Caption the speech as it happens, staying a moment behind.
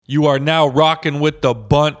You are now rocking with the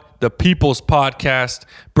Bunt, the People's Podcast,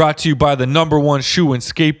 brought to you by the #1 shoe in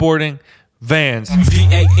skateboarding, Vans.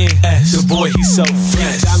 V-A-N-S, the boy, he's so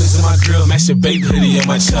fresh. Diamonds in my grill, match your baby hoodie on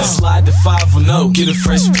my chest. Slide to 510, get a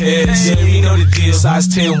fresh pair. Yeah, you know the deal,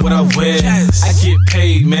 size 10, what I wear. I get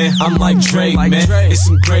paid, man, I'm like Drake, man. It's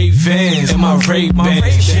some great Vans in my rape band.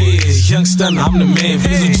 Yeah, young stunner, I'm the man.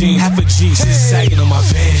 Visual jeans, half a G, just sagging on my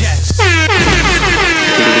Vans.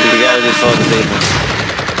 We gotta just hold the people.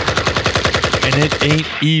 And it ain't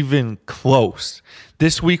even close.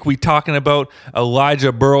 This week we talking about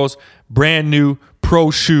Elijah Burrow's brand new pro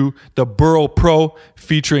shoe, the Burrow Pro,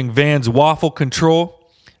 featuring Vans waffle control,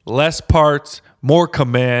 less parts, more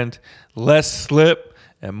command, less slip,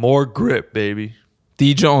 and more grip, baby.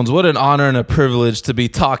 D. Jones, what an honor and a privilege to be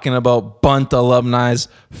talking about Bunt alumni's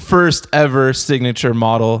first ever signature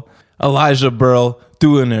model. Elijah Burrow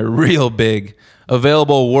doing it real big.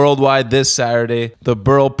 Available worldwide this Saturday, the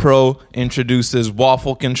Burrow Pro introduces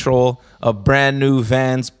waffle control, a brand new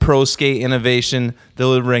Vans Pro Skate innovation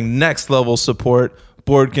delivering next level support,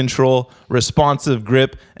 board control, responsive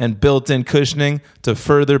grip, and built-in cushioning to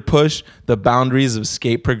further push the boundaries of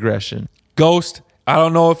skate progression. Ghost, I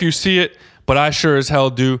don't know if you see it, but I sure as hell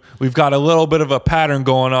do. We've got a little bit of a pattern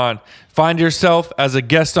going on. Find yourself as a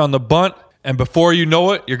guest on the Bunt, and before you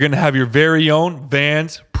know it, you're going to have your very own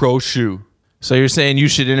Vans Pro shoe. So you're saying you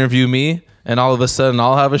should interview me and all of a sudden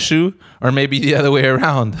I'll have a shoe? Or maybe the other way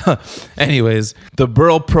around. Anyways, the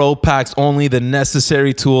Burrow Pro packs only the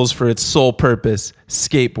necessary tools for its sole purpose,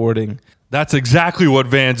 skateboarding. That's exactly what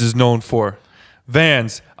Vans is known for.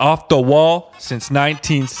 Vans, off the wall since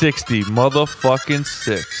 1960, motherfucking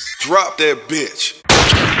 6. Drop that bitch.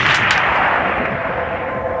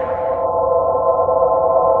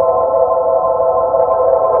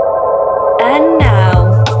 And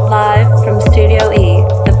now, live from Studio E,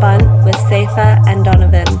 the Bunt with Safer and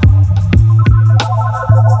Donovan.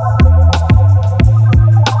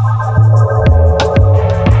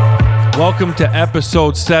 Welcome to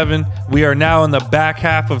episode 7. We are now in the back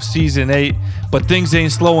half of season 8, but things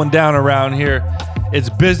ain't slowing down around here. It's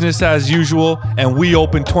business as usual, and we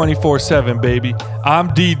open 24/7, baby.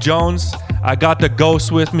 I'm D. Jones. I got the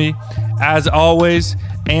Ghost with me. As always,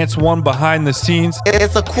 Ant's one behind the scenes.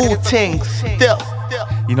 It's a cool thing still.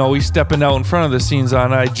 You know, he's stepping out in front of the scenes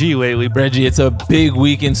on IG lately. Reggie, it's a big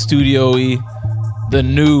week in Studio E. The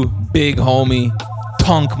new big homie,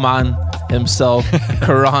 Tonkman himself,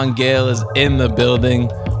 Korahn Gayle, is in the building.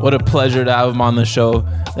 What a pleasure to have him on the show.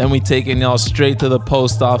 Then we taking y'all straight to the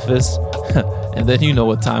post office. And then you know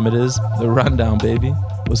what time it is. The rundown, baby.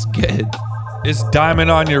 What's good? It's diamond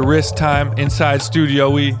on your wrist time inside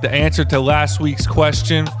Studio E. The answer to last week's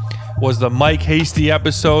question was the Mike Hasty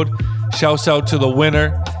episode. Shouts out to the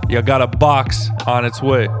winner. You got a box on its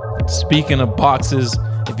way. Speaking of boxes,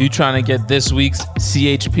 if you're trying to get this week's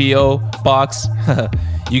CHPO box,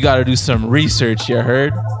 you got to do some research, you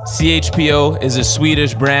heard? CHPO is a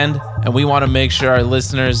Swedish brand, and we want to make sure our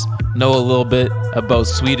listeners know a little bit about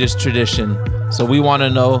Swedish tradition. So we want to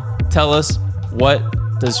know, tell us, what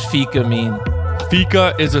does fika mean?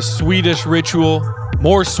 Fika is a Swedish ritual,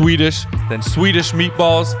 more Swedish than Swedish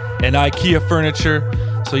meatballs and IKEA furniture.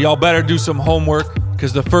 So y'all better do some homework,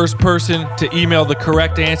 because the first person to email the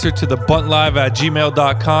correct answer to the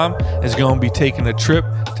buntlive@gmail.com is going to be taking a trip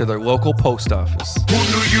to their local post office. Who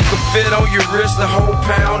knew you could fit on your wrist a whole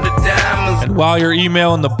pound of diamonds? And while you're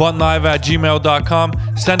emailing the buntlive@gmail.com,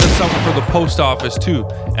 send us something for the post office too.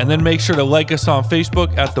 And then make sure to like us on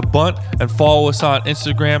Facebook at The Bunt and follow us on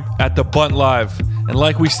Instagram at The Bunt Live. And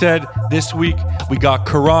like we said, this week we got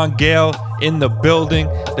Korahn Gayle in the building.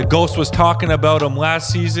 The Ghost was talking about him last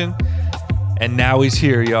season, and now he's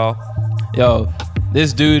here, y'all. Yo,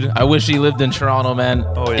 this dude, I wish he lived in Toronto, man.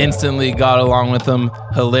 Oh, yeah. Instantly got along with him.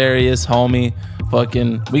 Hilarious, homie.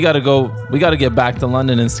 Fucking, we gotta get back to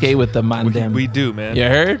London and skate with the man. We do, man. You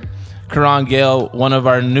heard? Korahn Gayle, one of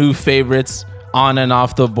our new favorites on and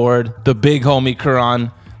off the board. The big homie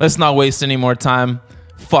Korahn. Let's not waste any more time.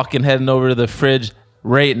 Fucking heading over to the fridge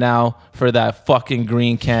right now for that fucking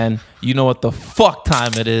green can. You know what the fuck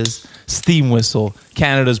time it is. Steam Whistle,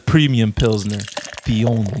 Canada's premium Pilsner. The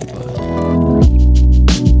only one.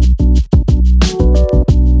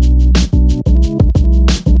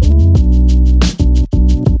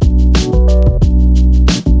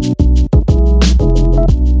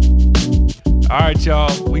 All right,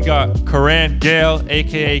 y'all. We got Korahn Gayle,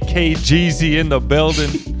 a.k.a. KGZ, in the building.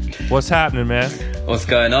 What's happening, man? What's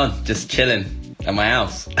going on? Just chilling at my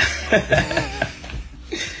house.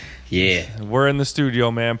 Yeah. We're in the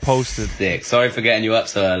studio, man. Posted. Dick. Sorry for getting you up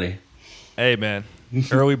so early. Hey, man.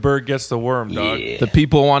 Early bird gets the worm, dog. Yeah. The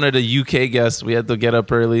people wanted a UK guest. We had to get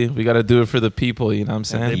up early. We got to do it for the people. You know what I'm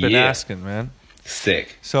saying? They've been Yeah. asking, man.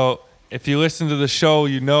 Sick. So if you listen to the show,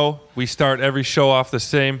 you know we start every show off the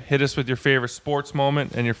same. Hit us with your favorite sports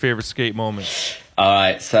moment and your favorite skate moment. All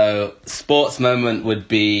right, so sports moment would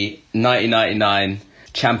be 1999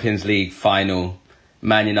 Champions League final,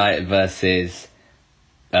 Man United versus,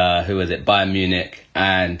 who was it, Bayern Munich.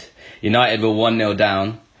 And United were 1-0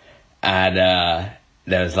 down, and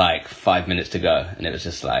there was like 5 minutes to go. And it was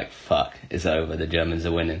just like, fuck, it's over, the Germans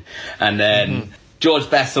are winning. And then George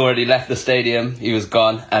Best already left the stadium, he was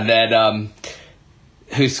gone. And then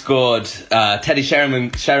who scored? Teddy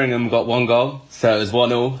Sheringham got 1 goal, so it was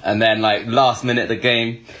 1-1. And then like last minute of the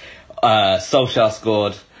game, Solskjaer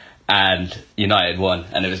scored and United won,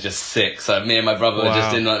 and it was just sick. So me and my brother were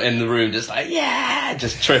just in the room, just like, yeah,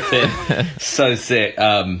 just tripping. So sick.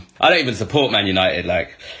 I don't even support Man United.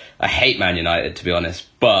 Like, I hate Man United, to be honest,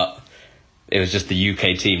 but it was just the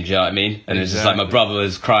UK team, do you know what I mean? And it was just like my brother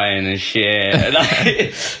was crying and shit. And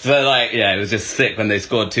like, so like, yeah, it was just sick when they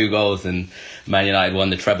scored 2 goals and Man United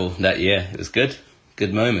won the treble that year. It was good.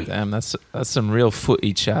 Good moment. Damn, that's some real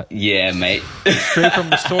footy chat. Yeah, mate. Straight from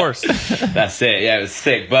the source. That's it. Yeah, it was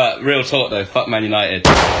sick. But real talk though, fuck Man United.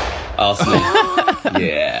 Arsenal.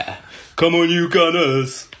 Yeah. Come on, you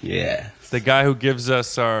Gunners. Yeah. The guy who gives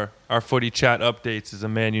us our footy chat updates is a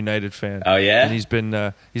Man United fan. Oh yeah. And he's been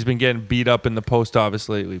getting beat up in the post office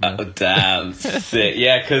lately, man. Oh damn. Sick.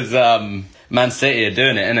 Yeah, because Man City are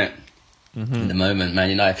doing it, innit? At the moment, Man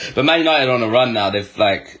United. But Man United are on a run now.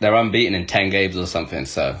 They're unbeaten in 10 games or something.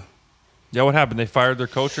 So Yeah, what happened? They fired their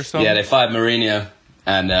coach or something? yeah, they fired Mourinho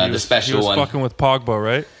and the special he was one. fucking with Pogba,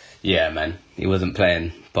 right? Yeah, man. He wasn't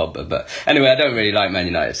playing Pogba. But anyway, I don't really like Man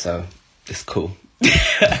United, so it's cool.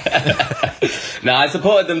 No, I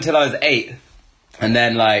supported them till I was 8. And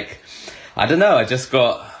then, like, I don't know,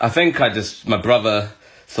 my brother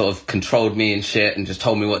sort of controlled me and shit and just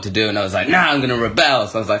told me what to do. And I was like, nah, I'm going to rebel.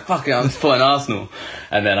 So I was like, fuck it, I'm supporting Arsenal.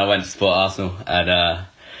 And then I went to support Arsenal.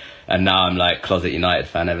 And now I'm like closet United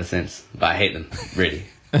fan ever since. But I hate them, really.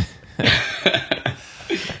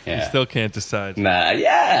 You still can't decide. Nah,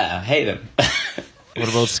 yeah, I hate them. What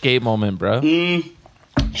about skate moment, bro?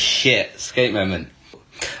 Shit, skate moment.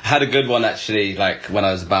 I had a good one actually, like when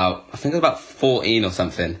I was about 14 or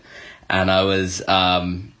something. And I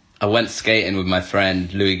went skating with my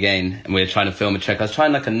friend Louis Gain, and we were trying to film a trick. I was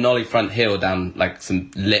trying like a nollie front heel down like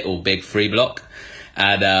some little big free block.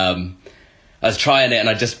 And I was trying it and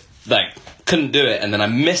I just like couldn't do it. And then I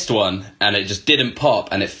missed one and it just didn't pop,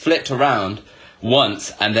 and it flipped around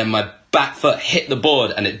once, and then my back foot hit the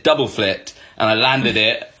board and it double flipped. And I landed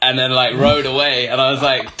it and then like rode away, and I was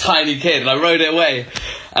like tiny kid and I rode it away,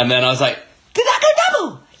 and then I was like, did that go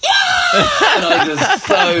double? Yeah! And I was just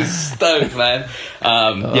so stoked, man.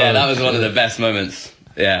 Yeah, that was one of the best moments,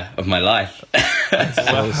 of my life.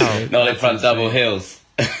 Not in front double heels.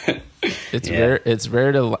 It's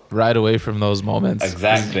rare to ride away from those moments.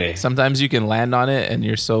 Exactly. Sometimes you can land on it and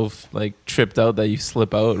you're so like tripped out that you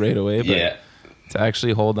slip out right away. But to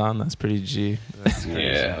actually hold on, that's pretty G.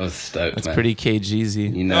 Yeah, I was stoked. That's man. pretty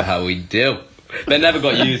KGZ. You know how we do. They never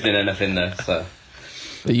got used in anything though, so.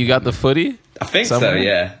 But you got the footy? I think somewhere? so,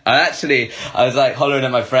 yeah. I was like hollering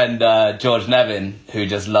at my friend George Nevin, who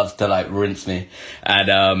just loves to like rinse me,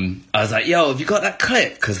 and I was like, yo, have you got that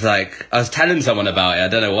clip? Because like I was telling someone about it, I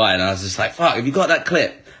don't know why, and I was just like, fuck, have you got that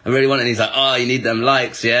clip? I really want it. And he's like, oh, you need them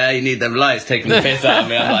likes, yeah? You need them likes, taking the piss out of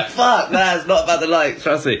me. I'm like, fuck, nah, it's not about the likes,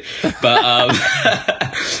 trust me. But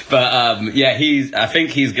yeah, I think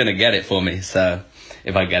he's gonna get it for me. So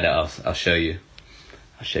if I get it, I'll show you.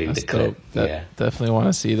 I'll show you That's the clip. dope. Definitely want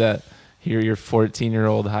to see that. Hear your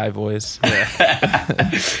 14-year-old high voice.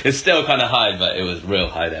 It's still kind of high, but it was real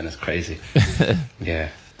high then. It's crazy. Yeah.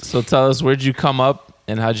 So tell us, where'd you come up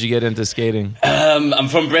and how'd you get into skating? I'm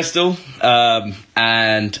from Bristol,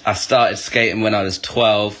 and I started skating when I was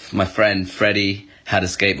 12. My friend Freddie had a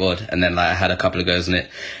skateboard, and then like I had a couple of goes on it,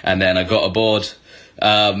 and then I got a board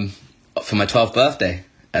for my 12th birthday,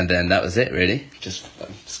 and then that was it really, just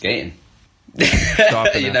skating. You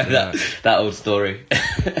know that old story.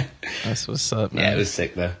 That's what's up, man. Yeah, it was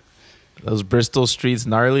sick though. Those Bristol streets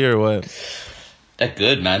gnarly or what? They're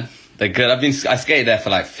good, man. They're good. I skated there for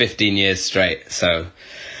like 15 years straight, so,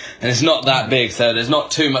 and it's not that big, so there's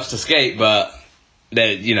not too much to skate, but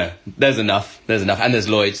there, there's enough, and there's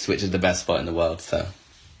Lloyd's, which is the best spot in the world. So,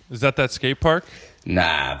 Is that skate park?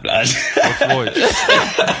 nah, blood. What's Lloyd's?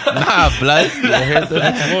 Nah, blood.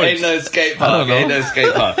 Ain't no skate park.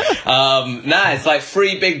 Nah, it's like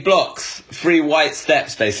 3 big blocks, 3 white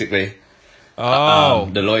steps, basically.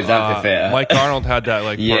 The Lloyd's Amphitheater. Mike Arnold had that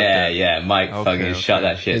like. Mike fucking shut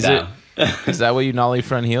that shit down. Is that what you nollie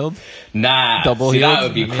front heeled? Nah, Double see, heeled? that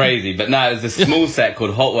would be crazy. But no, it was a small set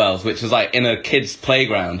called Hot Wells, which was like in a kid's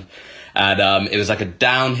playground. And it was like a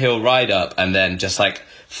downhill ride up and then just like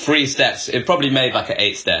 3 steps. It probably made like an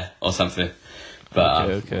 8 stair or something. But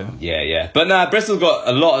okay. Yeah. But nah, Bristol's got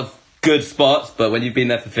a lot of good spots. But when you've been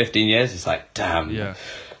there for 15 years, it's like, damn,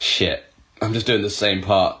 shit. I'm just doing the same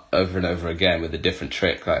part over and over again with a different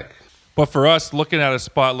trick. Like, but for us, looking at a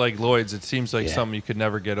spot like Lloyd's, it seems like something you could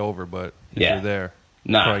never get over. But if you're there,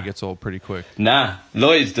 it probably gets old pretty quick. Nah,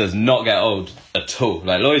 Lloyd's does not get old at all.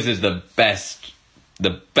 Like, Lloyd's is the best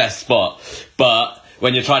spot. But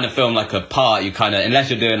when you're trying to film like a part, you kind of, unless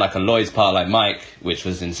you're doing like a Lloyd's part like Mike, which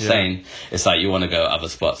was insane, it's like you want to go other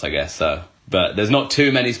spots, I guess. So, but there's not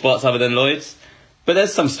too many spots other than Lloyd's. But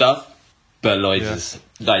there's some stuff. But Lloyd's is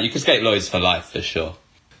like, you can skate Lloyd's for life for sure.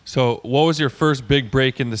 So, what was your first big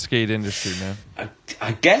break in the skate industry, man?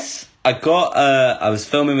 I guess I was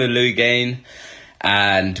filming with Louis Gain,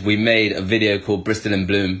 and we made a video called Bristol in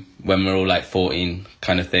Bloom when we were all like 14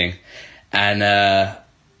 kind of thing. And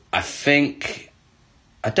I think,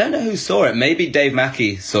 I don't know who saw it. Maybe Dave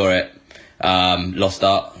Mackey saw it. Lost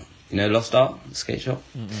Art. You know Lost Art? Skate shop?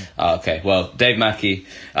 Oh, okay. Well, Dave Mackey,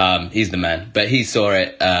 he's the man. But he saw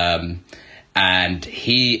it. And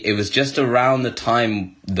it was just around the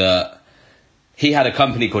time that he had a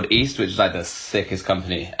company called East, which is like the sickest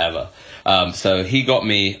company ever. So he got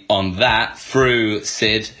me on that through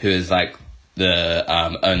Sid, who is like the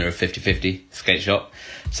owner of 50/50 skate shop.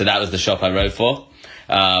 So that was the shop I rode for.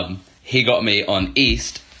 He got me on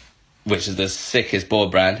East, which is the sickest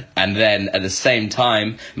board brand. And then at the same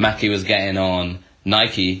time, Mackie was getting on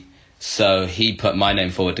Nike. So he put my name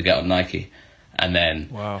forward to get on Nike. And then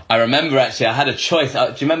I remember actually I had a choice. Do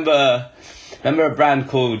you remember a brand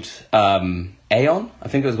called Aeon? I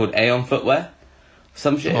think it was called Aeon Footwear.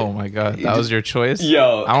 Some shit. Oh my god, that was your choice?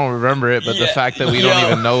 Yo. I don't remember it, but the fact that we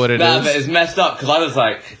don't even know what it is. But it's messed up because I was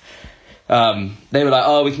like, they were like,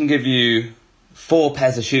 oh, we can give you 4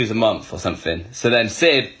 pairs of shoes a month or something. So then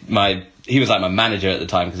Sid, he was like my manager at the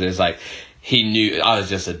time because it was like, he knew I was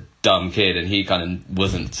just a dumb kid and he kind of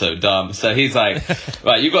wasn't so dumb. So he's like,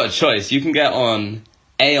 right, you've got a choice. You can get on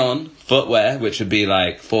Aeon Footwear, which would be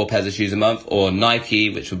like 4 pairs of shoes a month, or Nike,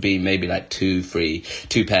 which would be maybe like 2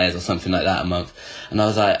 pairs or something like that a month. And I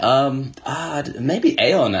was like, maybe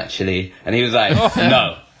Aeon actually. And he was like,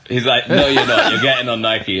 no. He's like, no, you're not. You're getting on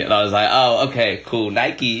Nike. And I was like, oh, okay, cool,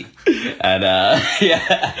 Nike. And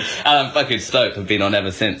and I'm fucking stoked. I've been on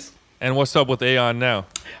ever since. And what's up with Aeon now?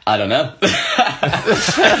 I don't know.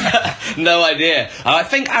 No idea. I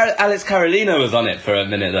think Alex Carolino was on it for a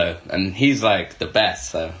minute though, and he's like the best.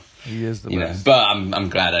 So he is the best. But I'm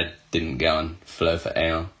glad I didn't get on flow for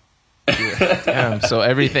Aeon. Damn, so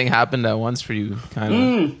everything happened at once for you, kind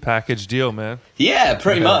of. Package deal, man. Yeah,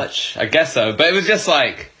 pretty much. I guess so. But it was just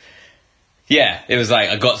like, it was like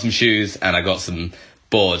I got some shoes and I got some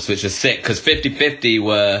boards, which was sick because 50/50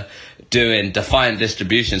 were doing Defiant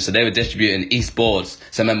distribution, so they were distributing East boards.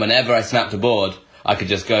 So then whenever I snapped a board, I could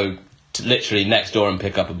just go to literally next door and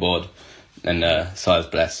pick up a board. And so I was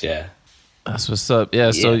blessed, That's what's up.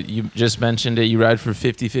 Yeah, so you just mentioned it. You ride for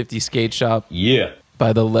 50/50 Skate Shop. Yeah.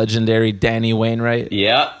 By the legendary Danny Wainwright.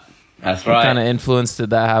 Yeah, that's right. What kind of influence did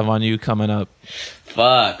that have on you coming up?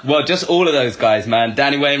 Fuck. Well, just all of those guys, man.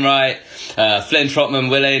 Danny Wainwright, Flynn Trotman,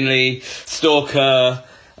 Will Ainley, Stalker,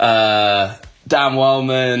 Dan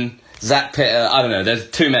Wellman, Zach Pitter. I don't know. There's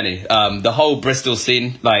too many. The whole Bristol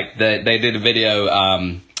scene, like they did a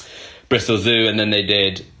video, Bristol Zoo, and then they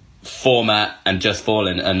did Format and Just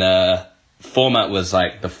Fallen. And Format was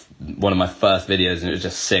like one of my first videos, and it was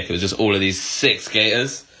just sick. It was just all of these sick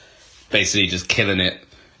skaters basically just killing it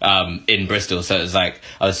in Bristol. So it was like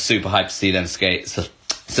I was super hyped to see them skate.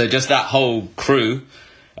 So just that whole crew,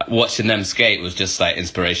 watching them skate was just like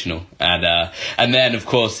inspirational. And then of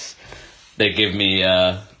course they'd give me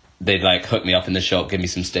they'd like hook me up in the shop, give me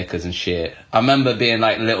some stickers and shit. I remember being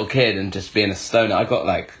like a little kid and just being a stoner. I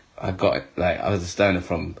was a stoner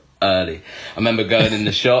from early. I remember going in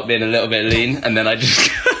the shop being a little bit lean, and then I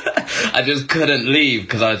just couldn't leave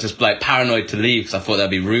because I was just like paranoid to leave because I thought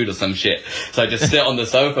that'd be rude or some shit. So I just sit on the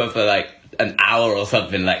sofa for like an hour or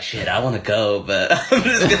something, like, shit, I want to go, but I'm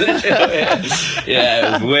just gonna chill here.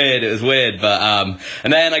 Yeah, it was weird. But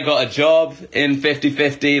and then I got a job in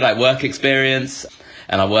 50/50, like work experience.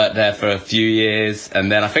 And I worked there for a few years,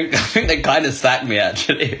 and then I think they kind of sacked me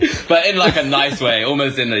actually, but in like a nice way,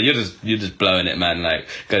 almost in the you're just blowing it, man. Like,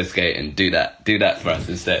 go skate and do that for us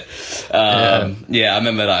instead. I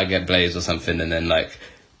remember that I get blazed or something, and then like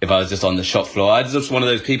if I was just on the shop floor. I was just one of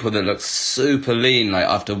those people that looks super lean, like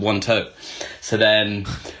after one toe. So then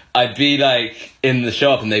I'd be like in the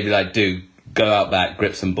shop and they'd be like, dude, go out back,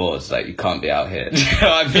 grip some boards. Like, you can't be out here. You know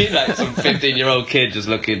what I mean? Like some 15-year-old kid just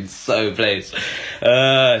looking so blazed.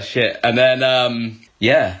 Shit. And then,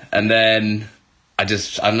 and then I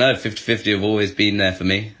don't know, 50-50 have always been there for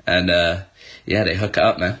me. And they hook it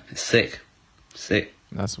up, man. It's sick.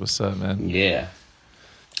 That's what's up, man. Yeah.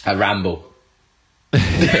 I ramble.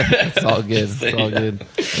 It's all good. It's all good.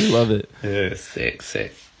 I love it. Yeah, sick.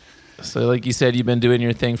 So like you said, you've been doing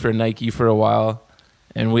your thing for Nike for a while,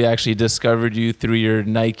 and we actually discovered you through your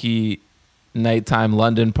Nike nighttime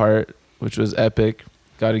London part, which was epic.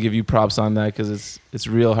 Got to give you props on that, because it's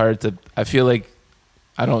real hard to, I feel like,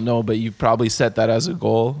 I don't know, but you probably set that as a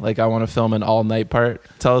goal. Like, I want to film an all-night part.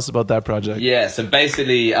 Tell us about that project. Yeah, so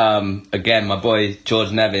basically, again, my boy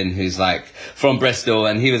George Nevin, who's like from Bristol,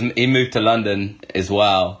 and he moved to London as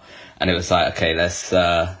well. And it was like, okay, let's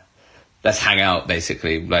hang out,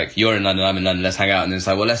 basically. Like, you're in London, I'm in London, let's hang out. And then it's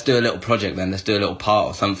like, well, let's do a little project then. Let's do a little part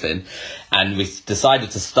or something. And we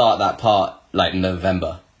decided to start that part like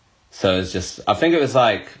November. So it's just, I think it was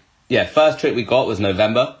like, first trick we got was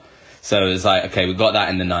November. So it was like, okay, we got that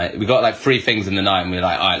in the night. We got like 3 things in the night, and we were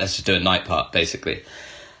like, all right, let's just do a night part, basically.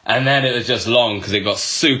 And then it was just long because it got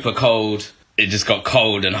super cold. It just got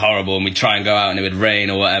cold and horrible, and we'd try and go out and it would rain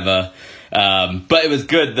or whatever. But it was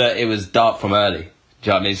good that it was dark from early. Do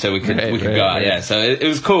you know what I mean? So we could go out, yeah. So it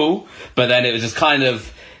was cool, but then it was just kind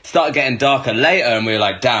of started getting darker later, and we were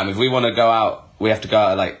like, damn, if we want to go out, we have to go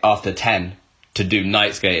out like after 10. To do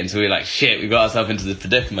night skating. So we were like, shit, we got ourselves into the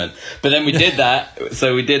predicament. But then we did that.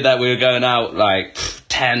 So we did that. We were going out like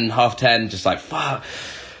 10:30, just like, fuck.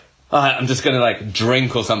 I'm just going to like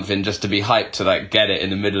drink or something just to be hyped to like get it in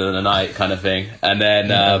the middle of the night kind of thing. And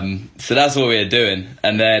then, so that's what we were doing.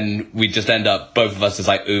 And then we just end up, both of us just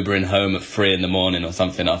like Ubering home at 3 a.m. or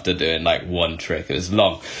something after doing like one trick. It was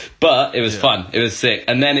long, but it was fun. It was sick.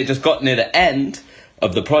 And then it just got near the end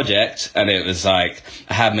of the project, and it was like,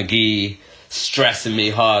 I had McGee stressing me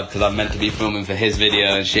hard because I'm meant to be filming for his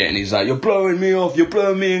video and shit, and he's like, you're blowing me off, you're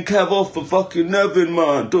blowing me and Kev off for fucking Nevin,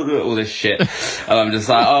 man, all this shit. And I'm just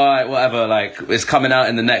like, alright, whatever, like, it's coming out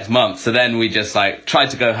in the next month. So then we just like tried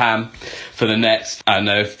to go ham for the next, I don't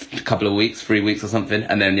know, couple of weeks, 3 weeks or something,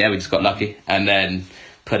 and then we just got lucky and then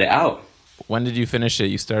put it out. When did you finish it?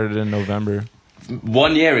 You started in November.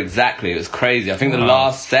 1 year exactly. It was crazy. I think the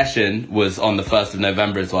last session was on the 1st of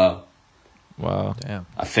November as well. Wow. Damn.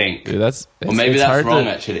 I think. Dude, or maybe that's wrong,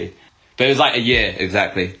 actually. But it was like a year,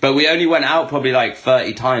 exactly. But we only went out probably like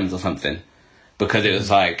 30 times or something. Because it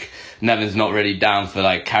was like, Nevin's not really down for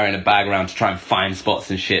like carrying a bag around to try and find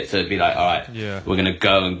spots and shit. So it'd be like, all right, we're going to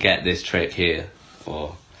go and get this trick here.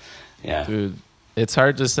 Or, Dude, it's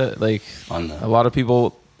hard to set, like, a lot of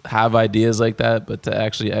people have ideas like that, but to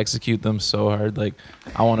actually execute them so hard. Like,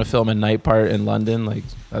 I want to film a night part in London. Like,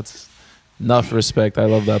 that's enough respect. I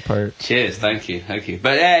love that part. Cheers, thank you.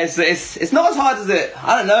 But yeah, it's not as hard as it.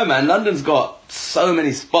 I don't know, man. London's got so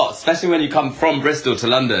many spots, especially when you come from Bristol to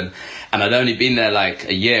London. And I'd only been there like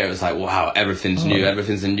a year. It was like, wow, everything's new.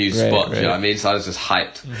 Everything's a new spot. You know what I mean? So I was just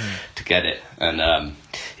hyped to get it, and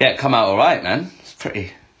it come out all right, man. It's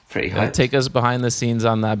pretty hyped. Take us behind the scenes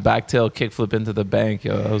on that backtail kickflip into the bank.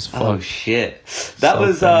 Yo, that was fun. Oh shit, that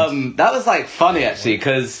was like funny actually,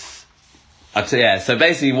 because. So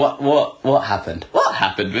basically what happened? What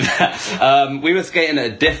happened with that? We were skating at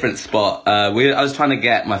a different spot. I was trying to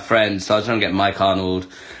get my friends, so I was trying to get Mike Arnold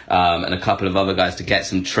and a couple of other guys to get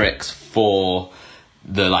some tricks for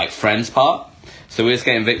the like friends part. So we were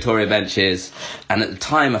skating Victoria benches, and at the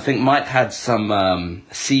time I think Mike had some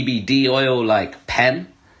CBD oil like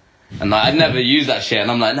pen. And like, I'd never used that shit,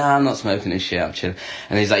 and I'm like, nah, I'm not smoking this shit, I'm chilling.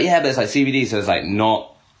 And he's like, yeah, but it's like CBD, so it's like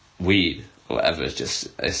not weed. Whatever,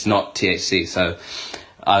 it's not THC. So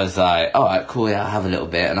I was like, all right, cool, yeah, I'll have a little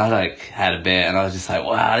bit. And I like had a bit, and I was just like,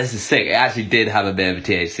 wow, this is sick. It actually did have a bit of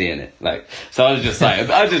THC in it. Like, so I was just like,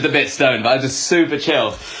 I was just a bit stoned, but I was just super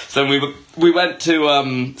chill. So we went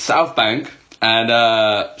to South Bank, and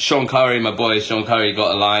Sean Curry, my boy Sean Curry,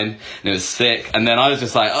 got a line, and it was sick. And then I was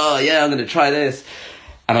just like, oh yeah, I'm gonna try this.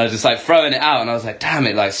 And I was just like throwing it out, and I was like, damn,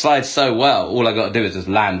 it like slides so well. All I got to do is just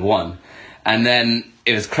land one. And then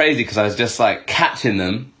it was crazy because I was just like catching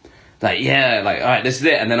them, like, all right, this is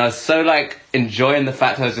it. And then I was so like enjoying the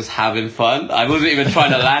fact I was just having fun. I wasn't even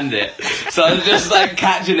trying to land it. So I was just like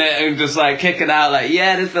catching it and just like kicking out, like,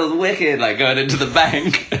 yeah, this feels wicked, like going into the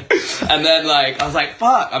bank. And then like I was like,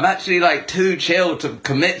 fuck, I'm actually like too chill to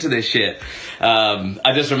commit to this shit.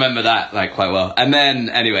 I just remember that like quite well. And then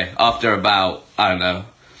anyway, after about, I don't know,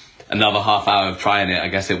 another half hour of trying it, I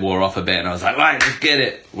guess it wore off a bit, and I was like, right, let's get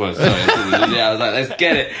it. Well, sorry, yeah, I was like, let's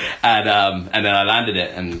get it, and then I landed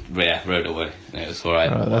it, and yeah, rode away. It was all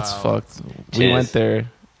right. Oh, that's fucked. Cheers.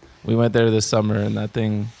 We went there this summer, and that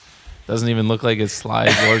thing doesn't even look like it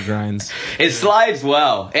slides or grinds. It slides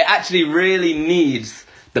well. It actually really needs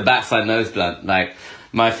the backside nose blunt. Like,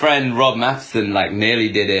 my friend Rob Matheson nearly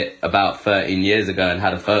did it about 13 years ago and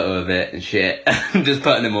had a photo of it and shit. I'm just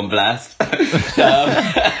putting him on blast. But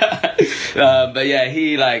yeah,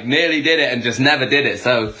 he nearly did it and just never did it.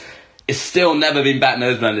 So it's still never been back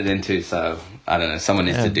nose blunted into. So I don't know. Someone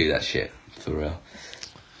needs to do that shit for real.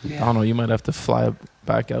 Yeah. I don't know. You might have to fly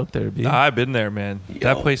back out there, B. Nah, I've been there, man. Yo.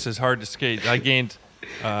 That place is hard to skate. I gained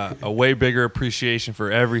a way bigger appreciation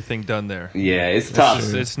for everything done there. Yeah, it's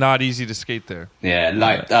tough. It's not easy to skate there.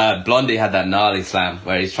 Yeah, Blondie had that gnarly slam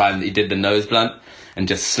where he did the nose blunt and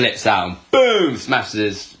just slips out and boom, smashes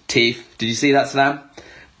his teeth. Did you see that slam?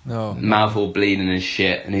 No. Mouth all bleeding and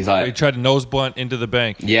shit, and he's like... He tried to nose blunt into the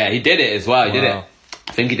bank. Yeah, he did it as well. He did it.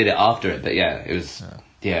 I think he did it after it, but yeah, it was...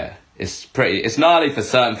 Yeah. It's gnarly for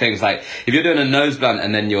certain things. Like, if you're doing a nose blunt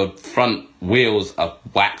and then your front wheels are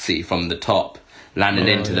waxy from the top, landing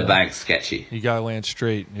into the bank, sketchy. You gotta land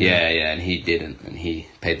straight. Yeah, and he didn't, and he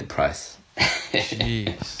paid the price.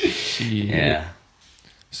 Jeez. Yeah.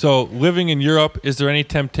 So, living in Europe, is there any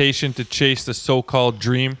temptation to chase the so-called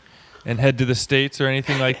dream and head to the States or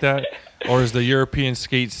anything like that? Or is the European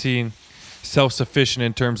skate scene self-sufficient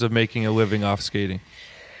in terms of making a living off skating?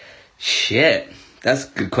 Shit. That's a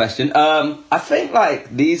good question. I think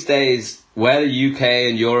these days, where the UK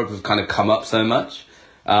and Europe have kind of come up so much,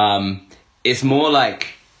 it's more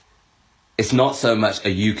it's not so much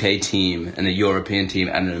a UK team and a European team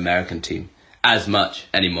and an American team as much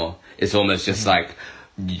anymore. It's almost just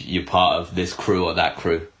you're part of this crew or that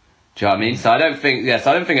crew. Do you know what I mean? So I don't think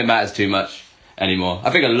it matters too much anymore.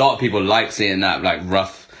 I think a lot of people like seeing that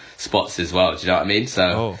rough spots as well. Do you know what I mean?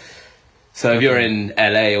 So if you're in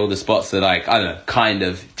LA, all the spots are I don't know, kind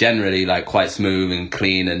of generally quite smooth and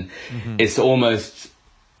clean, and it's almost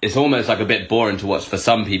a bit boring to watch for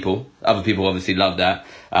some people. Other people obviously love that,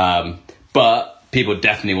 but people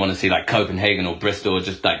definitely want to see Copenhagen or Bristol, or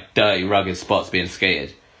just dirty, rugged spots being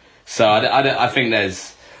skated. So I think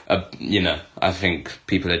there's I think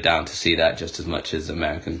people are down to see that just as much as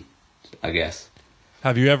American, I guess.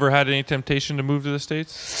 Have you ever had any temptation to move to the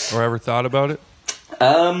States, or ever thought about it?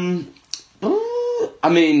 I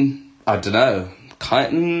mean, I don't know.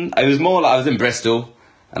 It was more I was in Bristol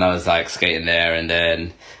and I was skating there, and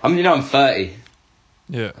then I'm 30.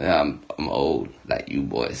 Yeah. I'm old like you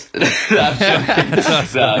boys. I'm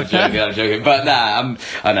joking. But nah,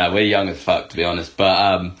 I know we're young as fuck, to be honest.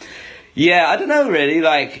 But yeah, I don't know really.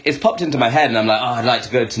 It's popped into my head, and I'm I'd like to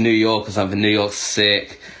go to New York or something. New York's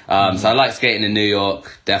sick. So I like skating in New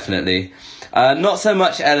York, definitely. Not so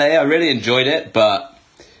much LA. I really enjoyed it, but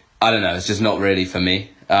I don't know, it's just not really for me.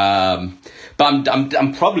 But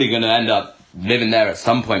I'm probably going to end up living there at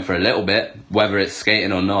some point for a little bit, whether it's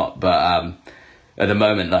skating or not. But at the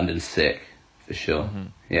moment, London's sick, for sure.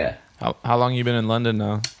 Yeah. How long you been in London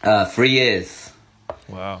now? 3 years.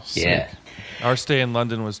 Wow. Yeah. Sick. Our stay in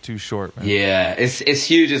London was too short, man. Yeah, it's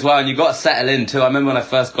huge as well, and you got to settle in too. I remember when I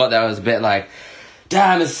first got there, I was a bit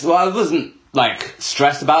damn, I wasn't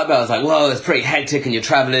stressed about it, but I was whoa, it's pretty hectic, and you're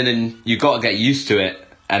traveling, and you got to get used to it.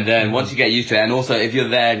 And then once you get used to it, and also if you're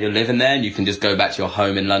there and you're living there and you can just go back to your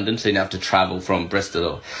home in London, so you don't have to travel from Bristol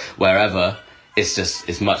or wherever,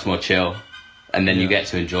 it's much more chill. And then you get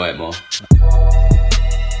to enjoy it more.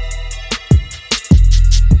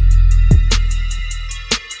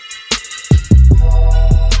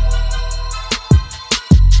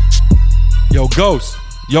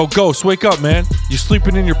 Yo, Ghost, wake up, man. You're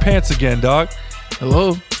sleeping in your pants again, dog.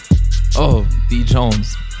 Hello? Oh, D.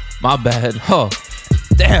 Jones. My bad. Huh.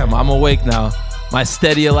 Damn, I'm awake now. My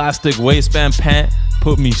steady elastic waistband pant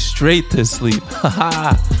put me straight to sleep.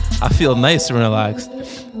 I feel nice and relaxed.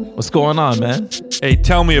 What's going on, man? Hey,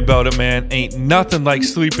 tell me about it, man. Ain't nothing like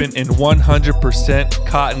sleeping in 100%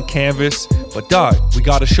 cotton canvas. But dog, we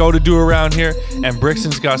got a show to do around here, and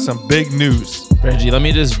Brixton's got some big news. Reggie, let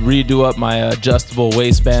me just redo up my adjustable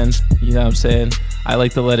waistband. You know what I'm saying? I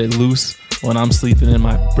like to let it loose when I'm sleeping in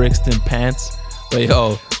my Brixton pants. But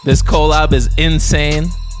yo, this collab is insane.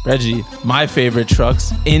 Reggie, my favorite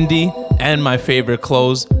trucks, Indy, and my favorite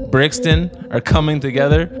clothes, Brixton, are coming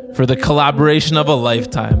together for the collaboration of a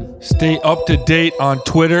lifetime. Stay up to date on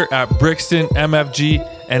Twitter at Brixton MFG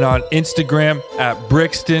and on Instagram at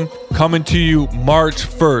Brixton. Coming to you March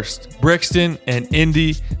 1st. Brixton and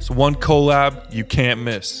Indy is one collab you can't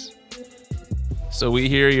miss. So we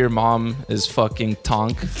hear your mom is fucking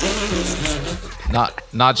tonk.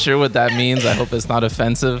 Not sure what that means. I hope it's not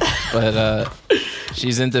offensive, but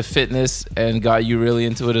she's into fitness and got you really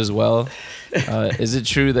into it as well. Is it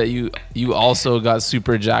true that you also got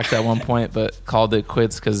super jacked at one point but called it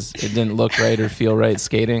quits because it didn't look right or feel right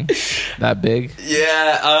skating that big?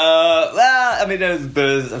 Yeah, well, I mean,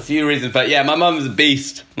 there's a few reasons, but yeah, my mum's a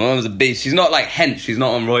beast. She's not like hench. She's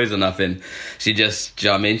not on roids or nothing. She just, do you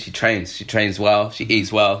know what I mean? She trains well. She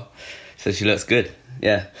eats well. So she looks good.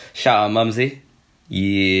 Yeah. Shout out Mumsy.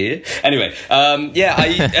 Yeah. Anyway,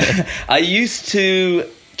 I used to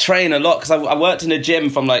train a lot because I worked in a gym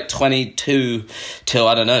from like 22 till,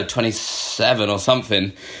 I don't know, 27 or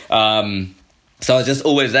something. So I was just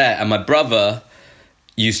always there. And my brother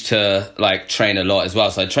used to like train a lot as well.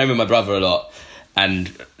 So I trained with my brother a lot.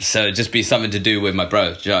 And so it'd just be something to do with my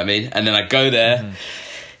bro. Do you know what I mean? And then I go there,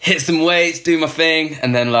 hit some weights, do my thing.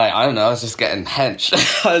 And then like, I don't know, I was just getting hench.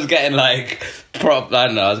 I was getting like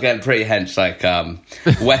I was getting pretty hench, like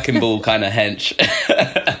Wrecking Ball kind of hench.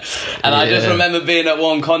 And I just remember being at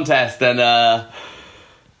one contest and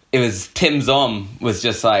it was Tim Zom was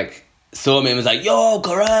just like, saw me and was like, yo,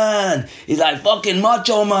 Korahn. He's like, fucking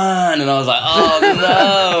macho man. And I was like, oh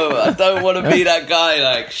no, I don't want to be that guy,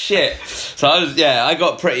 like shit. So I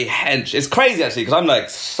got pretty hench. It's crazy actually because I'm like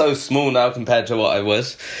so small now compared to what I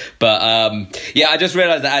was. But I just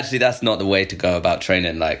realized that actually that's not the way to go about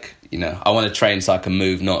training. Like, you know, I want to train so I can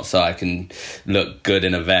move, not so I can look good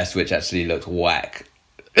in a vest, which actually looked whack.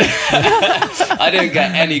 I didn't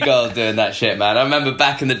get any girls doing that shit, man. I remember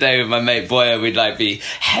back in the day with my mate Boyer, we'd like be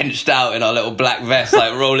henched out in our little black vests,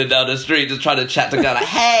 like rolling down the street, just trying to chat to girls, like,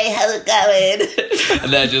 hey, how's it going?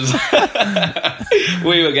 And they're just,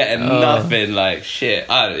 we were getting nothing, like shit.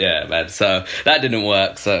 Yeah, man. So that didn't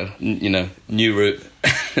work. So, you know, new route.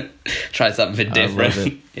 Try something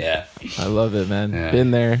different. Yeah, I love it, man. Yeah.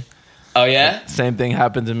 Been there. Oh yeah, same thing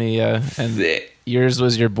happened to me. And yours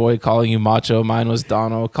was your boy calling you macho. Mine was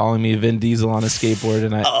Dono calling me Vin Diesel on a skateboard,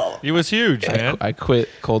 and he was huge, man. I quit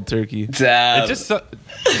cold turkey. Damn. It just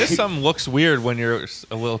something looks weird when you're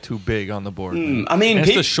a little too big on the board. I mean,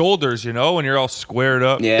 it's the shoulders, you know, when you're all squared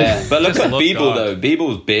up. Yeah, but look at Beeble though.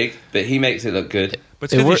 Beeble's big, but he makes it look good.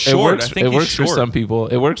 But it works. It works for some people.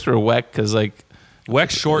 It works for Weck because like.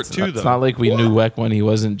 Weck's short too, though. It's not like we knew Weck when he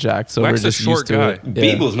wasn't jacked, so Weck's we're just a short used to guy. it.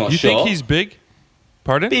 Yeah. Beeble's not you short. You think he's big?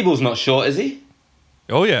 Pardon? Beeble's not short, is he?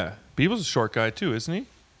 Oh yeah, Beeble's a short guy too, isn't he?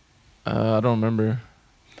 I don't remember.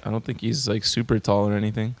 I don't think he's like super tall or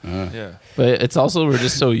anything. Yeah, but it's also we're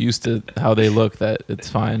just so used to how they look that it's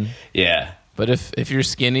fine. Yeah. But if you're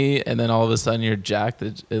skinny and then all of a sudden you're jacked,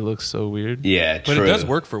 it looks so weird. Yeah, true. But it does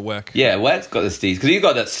work for Weck. Yeah, Weck's got the steez because he's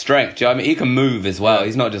got that strength. Do you know what I mean? He can move as well.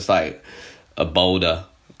 He's not just like a boulder.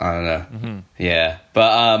 I don't know. Mm-hmm. Yeah,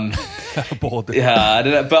 but boulder. Yeah, I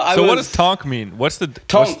don't know. But what does tonk mean? What's the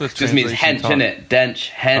tonk? Just means hench, innit? Dench,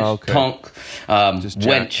 hench, tonk,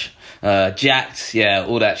 wench, jacked. Yeah,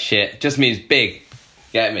 all that shit. Just means big.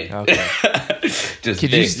 Get me? Okay. Just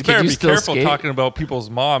big. You better be careful talking about people's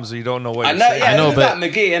moms so you don't know what you're saying. I know, but that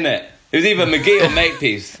McGee, innit? It was either McGee or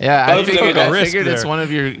Makepeace. Yeah, I figured it's one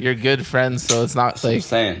of your good friends, so it's not like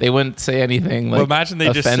they wouldn't say anything like well, imagine they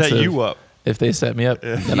offensive. just set you up. If they set me up,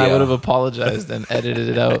 then I would have apologized and edited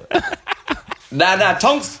it out. Nah,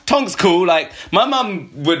 Tonk's cool. Like, my mum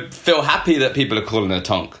would feel happy that people are calling her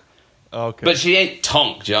Tonk. Okay. But she ain't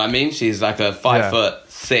Tonk, do you know what I mean? She's like a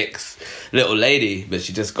 5'6" little lady, but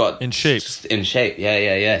she just got... In shape. In shape,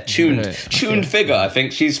 yeah. Tuned figure. I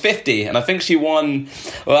think she's 50, and I think she won...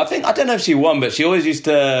 Well, I don't know if she won, but she always used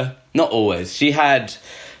to... Not always. She had...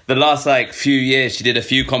 The last like few years she did a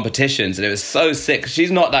few competitions and it was so sick.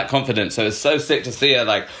 She's not that confident, so it's so sick to see her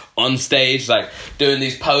like on stage like doing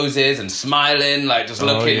these poses and smiling, like just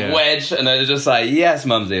looking wedge, and it was just like, yes,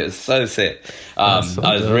 Mumsy, it was so sick. I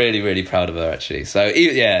was really, really proud of her actually. So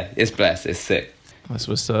yeah, it's blessed, it's sick. That's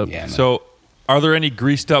what's up. Yeah, so are there any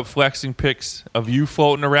greased up flexing pics of you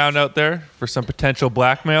floating around out there for some potential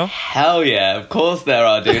blackmail? Hell yeah, of course there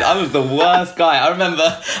are, dude. I was the worst guy.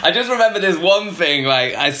 I just remember this one thing,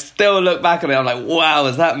 like, I still look back on it, I'm like, wow,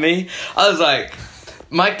 is that me? I was like,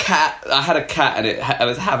 my cat, I had a cat and I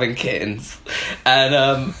was having kittens. And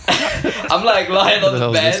I'm like lying on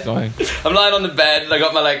the bed. I'm lying on the bed and I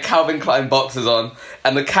got my like Calvin Klein boxers on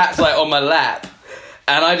and the cat's like on my lap.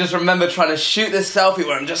 And I just remember trying to shoot this selfie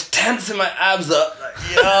where I'm just tensing my abs up.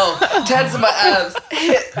 Like, tensing my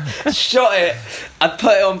abs. Shot it. I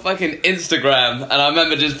put it on fucking Instagram. And I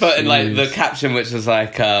remember just putting like the caption, which was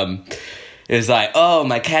like, it it was like, oh,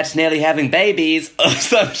 my cat's nearly having babies, or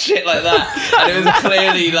some shit like that. And it was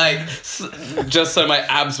clearly like, just so my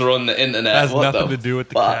abs were on the internet. It has nothing to do with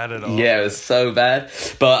the cat at all. Yeah, it was so bad.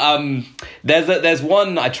 But there's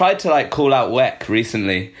one, I tried to like call out WEC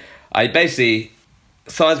recently. I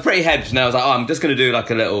was pretty hedged, and I was like, oh, I'm just going to do like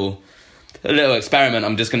a little experiment.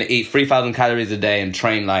 I'm just going to eat 3,000 calories a day and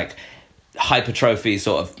train like hypertrophy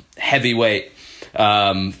sort of heavyweight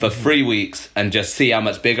for 3 weeks and just see how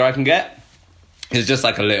much bigger I can get. It's just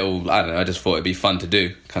like a little, I don't know, I just thought it'd be fun to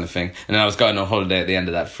do kind of thing. And I was going on holiday at the end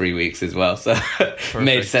of that 3 weeks as well, so it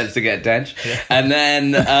made sense to get dench. Yeah. And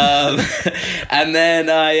then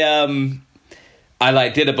I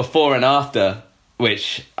like did a before and after,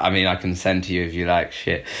 which, I mean, I can send to you if you like,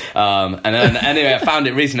 shit. And then anyway, I found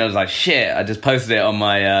it recently. I was like, shit, I just posted it on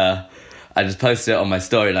my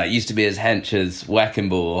story, like, used to be as hench as Wrecking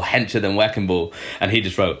Ball, or hencher than Wrecking Ball. And he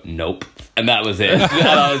just wrote, nope. And that was it. And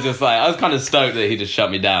I was just like, I was kind of stoked that he just shut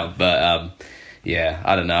me down. But, yeah,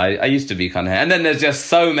 I don't know. I used to be kind of, and then there's just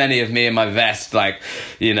so many of me in my vest, like,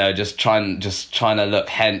 you know, just trying to look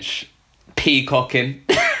hench, peacocking.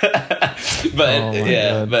 But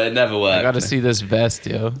it never worked. I gotta see this vest,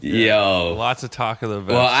 yo. Lots of talk of the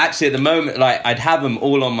vest. Well, actually, at the moment, like, I'd have them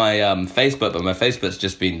all on my Facebook, but my Facebook's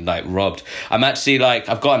just been like robbed. I'm actually like,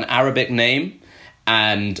 I've got an Arabic name,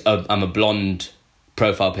 and I'm a blonde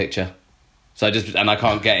profile picture, so I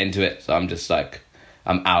can't get into it. So I'm just like,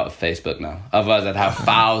 I'm out of Facebook now. Otherwise, I'd have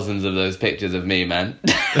thousands of those pictures of me, man.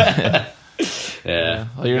 Yeah.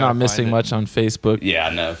 Well, you're not missing much on Facebook. Yeah,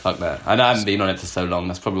 no, fuck that. I know I haven't been on it for so long.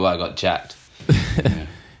 That's probably why I got jacked. Yeah.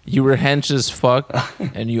 You were hench as fuck,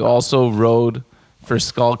 and you also rode for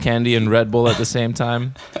Skull Candy and Red Bull at the same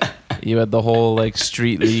time. You had the whole like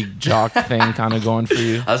street league jock thing kind of going for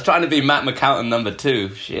you. I was trying to be Matt McCownton number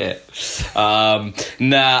 2. Shit.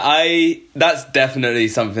 That's definitely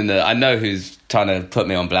something that I know who's trying to put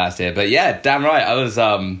me on blast here. But yeah, damn right. I was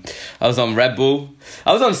on Red Bull.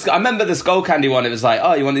 I remember the Skull Candy one. It was like,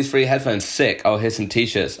 oh, you want these free headphones? Sick. Oh, here's some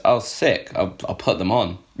t-shirts. Oh, sick. I'll put them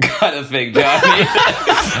on. Kind of thing. Do you know what I mean?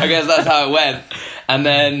 I guess that's how it went. And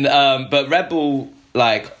then, but Red Bull,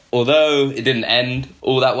 like, although it didn't end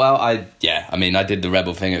all that well, I did the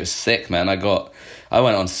Rebel thing. It was sick, man. I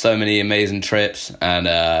went on so many amazing trips, and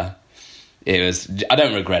I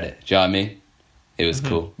don't regret it. Do you know what I mean? It was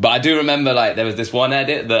cool. But I do remember, like, there was this one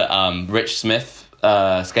edit that Rich Smith,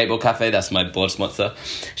 Skateboard Cafe, that's my board sponsor.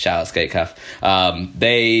 Shout out Skate Caf.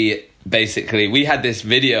 We had this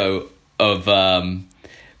video of,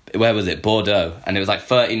 where was it? Bordeaux. And it was like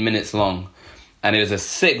 13 minutes long. And it was a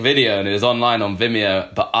sick video, and it was online on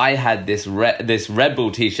Vimeo. But I had this Red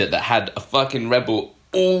Bull t-shirt that had a fucking Red Bull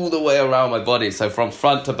all the way around my body. So from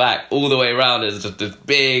front to back, all the way around, is just this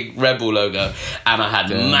big Red Bull logo. And I had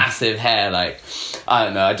massive hair, like, I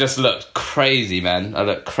don't know. I just looked crazy, man. I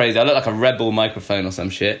looked crazy. I looked like a Red Bull microphone or some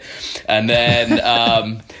shit. And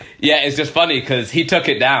then, it's just funny because he took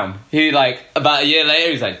it down. He, like, about a year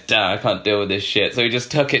later, he's like, damn, I can't deal with this shit. So he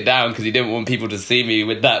just took it down because he didn't want people to see me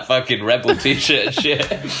with that fucking Red Bull t-shirt and shit.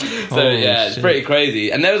 So, it's pretty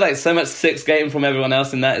crazy. And there was, like, so much sick skating from everyone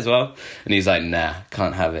else in that as well. And he's like, nah,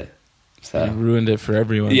 can't have it. So you ruined it for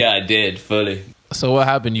everyone. Yeah, I did, fully. So what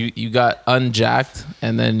happened? You got unjacked,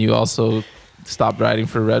 and then you also stopped riding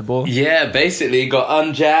for Red Bull? Yeah, basically got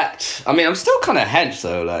unjacked. I mean, I'm still kind of hench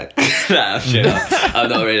though, like, nah, shit, I'm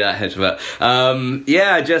not really that hench, but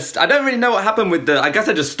I don't really know what happened with I guess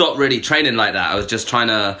I just stopped really training like that. I was just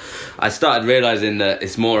I started realizing that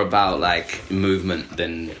it's more about like movement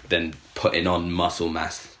than putting on muscle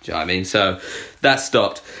mass. Do you know what I mean? So that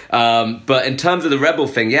stopped. But in terms of the Rebel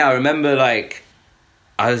thing, I remember like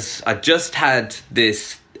I just had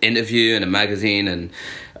this interview in a magazine and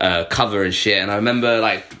cover and shit, and I remember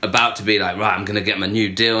like about to be like, right, I'm gonna get my new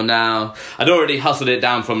deal now. I'd already hustled it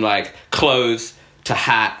down from like clothes to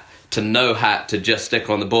hat to no hat to just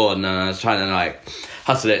sticker on the board, and I was trying to like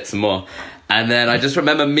hustle it some more. And then I just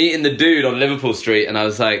remember meeting the dude on Liverpool Street, and I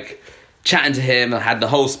was like chatting to him. I had the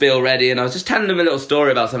whole spiel ready, and I was just telling him a little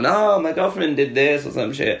story about something. Oh, my girlfriend did this or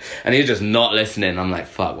some shit, and he was just not listening. I'm like,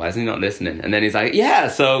 fuck, why is he not listening? And then he's like, yeah,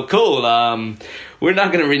 so cool, we're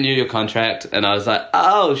not going to renew your contract. And I was like,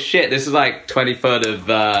 oh shit, this is like 23rd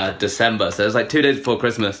of December, so it was like 2 days before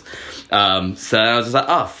Christmas. So I was just like,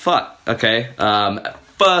 oh fuck, okay.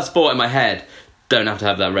 First thought in my head, don't have to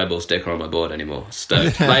have that Rebel sticker on my board anymore.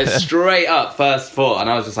 Stoked. Like, straight up first thought. And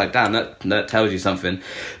I was just like, damn, that tells you something.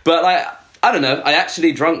 But like, I don't know, I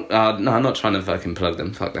actually drunk. No, I'm not trying to fucking plug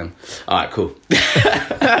them. Fuck them. Alright, cool.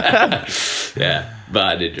 Yeah, but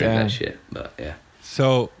I did drink that shit. But yeah.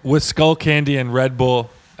 So with Skull Candy and Red Bull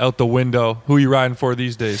out the window, who are you riding for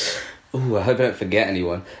these days? Ooh, I hope I don't forget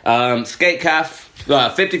anyone. Skate Calf,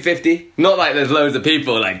 50-50. Not like there's loads of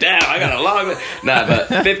people like, damn, I got a long list. Nah, but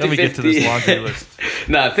 50-50. Let me get to this laundry list.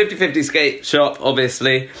 Nah, 50-50 Skate Shop,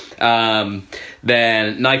 obviously. Then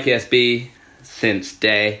Nike SB, since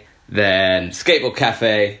day. Then Skateboard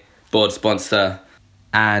Cafe, board sponsor.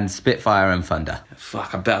 And Spitfire and Thunder.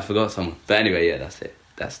 Fuck, I bet I forgot someone. But anyway, yeah, that's it.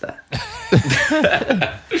 That's that.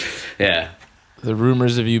 Yeah. The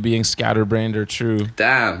rumors of you being scatterbrained are true.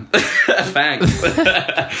 Damn. Thanks.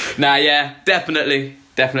 Nah, yeah, definitely.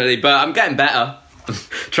 But I'm getting better.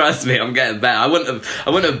 Trust me, I'm getting better. I wouldn't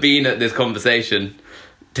have been at this conversation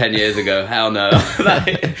 10 years ago. Hell no.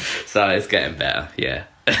 So it's getting better, yeah.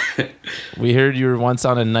 We heard you were once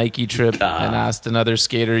on a Nike trip and asked another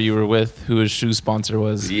skater you were with who his shoe sponsor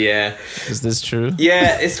was. Yeah. Is this true?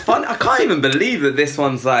 Yeah, it's fun. I can't even believe that this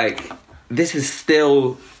one's like, this is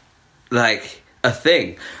still like a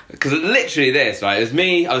thing. Because literally this, right, it was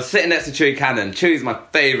me, I was sitting next to Chewy Cannon. Chewy's my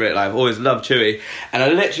favourite, like, I've always loved Chewy. And I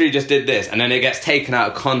literally just did this, and then it gets taken out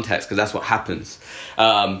of context, because that's what happens.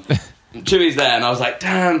 Chewy's there, and I was like,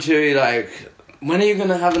 damn, Chewy, like, when are you going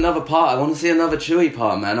to have another part? I want to see another Chewy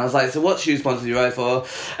part, man. I was like, so what shoe sponsor do you write for?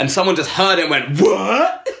 And someone just heard it and went,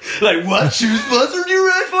 what? Like, what shoe sponsor do you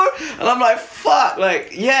write for? And I'm like, fuck,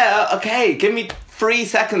 like, yeah, okay, give me 3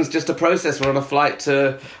 seconds just to process. We're on a flight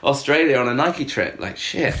to Australia on a Nike trip. Like,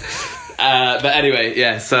 shit. But anyway,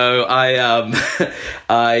 yeah, so I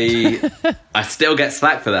still get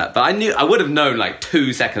slack for that. But I would have known like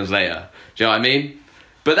 2 seconds later. Do you know what I mean?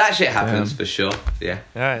 But that shit happens for sure. Yeah.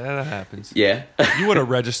 Yeah, that happens. Yeah. You would have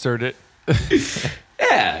registered it.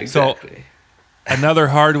 Yeah, exactly. So, another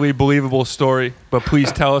hardly believable story, but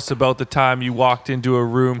please tell us about the time you walked into a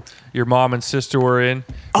room your mom and sister were in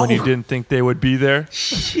when you didn't think they would be there.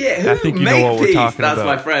 Shit, I think you know what we're talking That's about.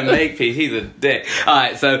 my friend Makepeace. He's a dick.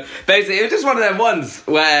 Alright, so basically it was just one of them ones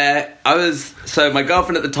where so my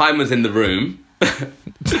girlfriend at the time was in the room.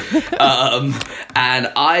 And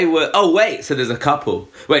so there's a couple.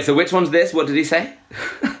 Wait, so which one's this? What did he say?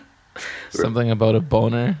 Something about a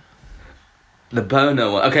boner. The boner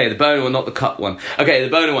one. Okay, the boner one, not the cut one. Okay, the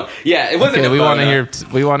boner one. Yeah, it wasn't. Okay, a we boner.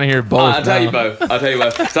 We want to hear both. I'll tell you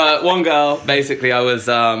both. So one girl, basically, I was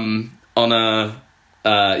on a.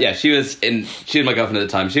 She was my girlfriend at the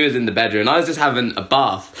time. She was in the bedroom. I was just having a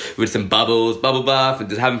bath with some bubble bath, and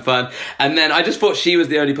just having fun. And then I just thought she was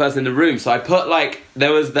the only person in the room, so I put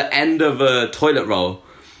there was the end of a toilet roll.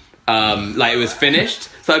 It was finished.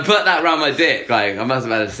 So I put that around my dick, like I must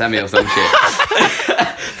have had a semi or some shit.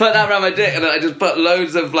 Put that around my dick, and then I just put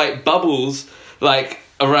loads of bubbles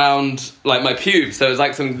around my pubes. So it was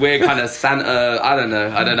like some weird kind of Santa. I don't know.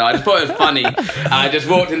 I just thought it was funny. I just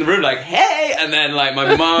walked in the room like, hey, and then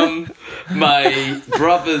my mum, my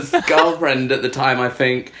brother's girlfriend at the time, I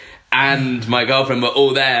think, and my girlfriend were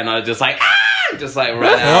all there, and I was just like,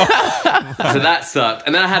 ran out. So that sucked.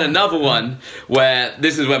 And then I had another one where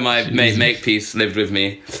this is where my mate Makepeace lived with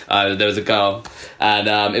me. There was a girl, and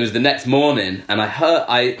it was the next morning, and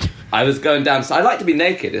I was going down. So I like to be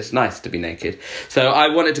naked. It's nice to be naked. So I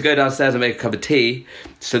wanted to go downstairs and make a cup of tea.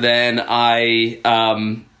 So then I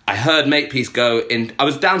heard Makepeace go in. I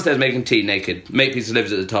was downstairs making tea naked. Makepeace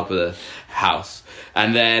lives at the top of the house,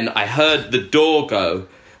 and then I heard the door go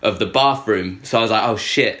of the bathroom. So I was like, oh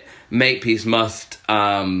shit. Makepeace must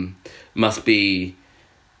be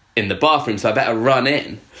in the bathroom, so I better run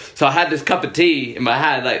in. So I had this cup of tea in my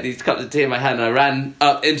hand, these cups of tea in my hand, and I ran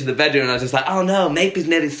up into the bedroom, and I was just like, oh no, Makepeace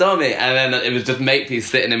nearly saw me. And then it was just Makepeace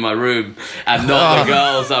sitting in my room, and not the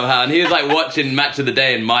girl somehow. And he was watching Match of the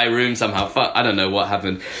Day in my room somehow. Fuck, I don't know what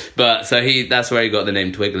happened. But so that's where he got the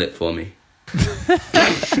name Twiglet for me.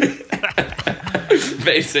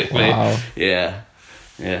 Basically. Wow.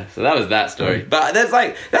 Yeah, so that was that story. But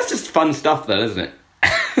that's just fun stuff though, isn't it?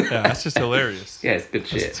 Yeah, that's just hilarious. Yeah, it's good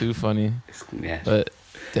shit. It's too funny. Yeah. But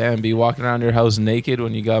damn, be walking around your house naked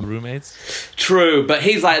when you got roommates? True, but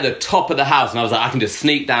he's at the top of the house, and I was like, I can just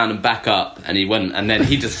sneak down and back up, and he wouldn't, and then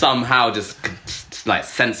he just somehow just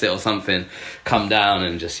sense it or something, come down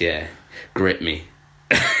and just grip me.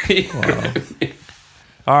 Wow.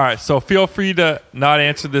 All right, so feel free to not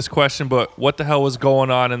answer this question, but what the hell was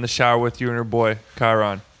going on in the shower with you and your boy,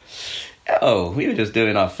 Korahn? Oh, we were just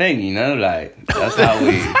doing our thing, that's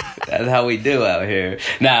how we do out here.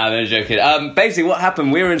 Nah, I'm joking. Basically what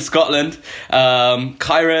happened, we were in Scotland. I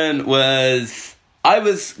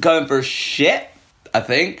was going for a shit, I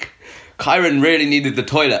think. Kyron really needed the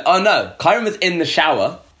toilet. Oh no, Kyron was in the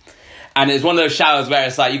shower, and it's one of those showers where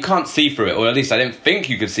it's you can't see through it, or at least I didn't think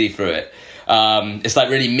you could see through it. It's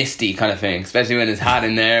really misty kind of thing, especially when it's hot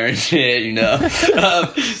in there and shit,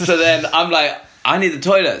 So then I'm like, I need the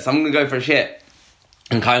toilet, so I'm gonna go for a shit.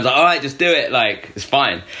 And Kyron's like, all right, just do it. Like, it's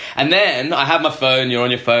fine. And then I have my phone, you're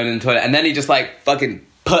on your phone in the toilet. And then he just like fucking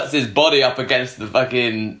puts his body up against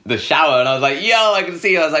the shower. And I was like, yo, I can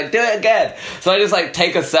see you. I was like, do it again. So I just like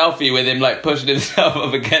take a selfie with him, like pushing himself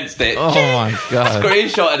up against it. Oh my God.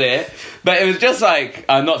 Screenshotted it. But it was just like,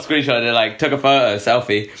 not screenshotted it, like took a photo, a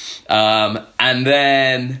selfie. And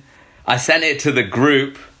then I sent it to the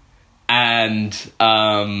group and,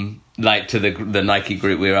 like to the Nike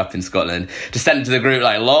group. We were up in Scotland, just sent it to the group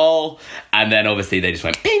like lol, and then obviously they just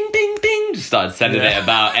went ping ping ping, just started sending it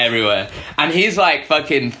about everywhere. And he's like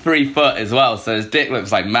fucking 3 foot as well, so his dick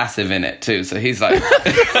looks like massive in it too, so he's like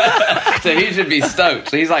so he should be stoked.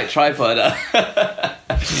 So he's like tripod. Nah,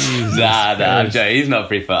 I'm joking. He's not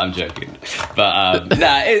 3 foot, I'm joking. But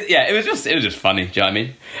it was just funny, do you know what I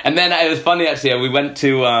mean? And then it was funny actually, we went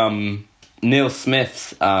to Neil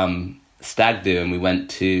Smith's stag do, and we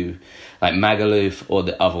went to like Magaluf or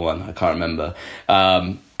the other one, I can't remember,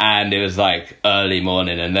 and it was like early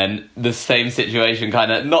morning, and then the same situation,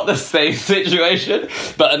 kind of not the same situation,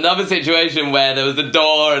 but another situation where there was a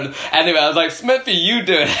door, and anyway I was like, Smithy, you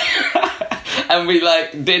do it. And we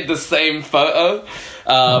like did the same photo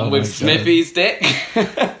with Smithy's dick.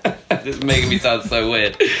 This is making me sound so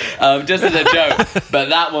weird, just as a joke. But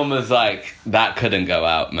that one was like, that couldn't go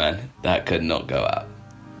out, man. That could not go out.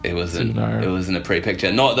 It wasn't a pretty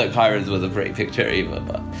picture. Not that Kyron's was a pretty picture either,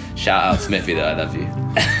 but shout out Smithy though, I love you.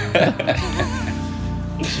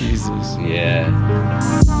 Jesus. Yeah.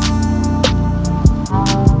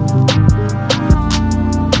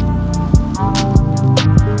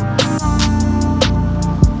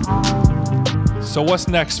 So what's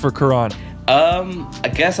next for Korahn?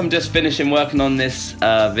 I guess I'm just finishing working on this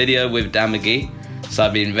video with Dan McGee. So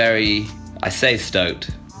I've been I say stoked,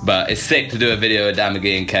 but it's sick to do a video with Dan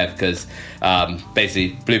McGee and Kev, because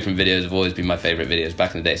basically Blueprint videos have always been my favourite videos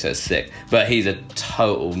back in the day, so it's sick. But he's a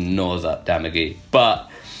total nose up, Dan McGee. But,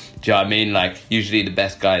 do you know what I mean? Like, usually the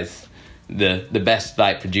best guys, the best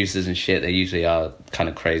like producers and shit, they usually are kind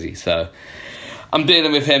of crazy. So I'm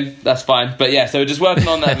dealing with him, that's fine. But yeah, so we're just working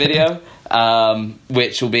on that video,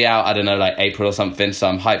 which will be out, I don't know, like April or something. So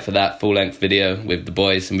I'm hyped for that full-length video with the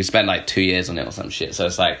boys. And we spent like 2 years on it or some shit. So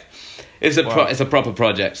it's like, it's a proper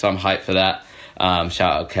project, so I'm hyped for that. Shout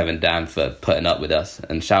out Kevin, Dan for putting up with us,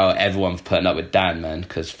 and shout out everyone for putting up with Dan, man,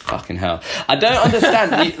 because fucking hell, I don't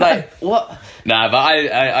understand. Like, what? Nah, but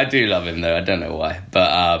I do love him though. I don't know why,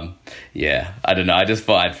 but yeah, I don't know. I just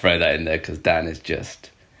thought I'd throw that in there because Dan is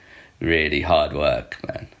just really hard work,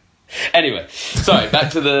 man. Anyway, sorry,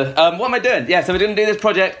 back to the what am I doing? Yeah, so we're gonna do this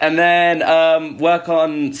project and then work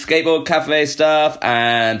on skateboard cafe stuff,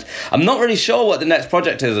 and I'm not really sure what the next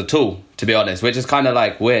project is at all, to be honest, which is kind of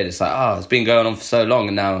like weird. It's like, oh, it's been going on for so long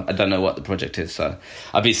and now I don't know what the project is. So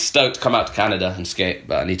I'd be stoked to come out to Canada and skate,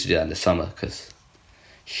 but I need to do that in the summer because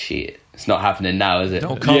shit, it's not happening now, is it?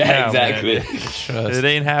 Don't come now, exactly. It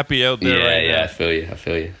ain't happy out there right now. Yeah, I feel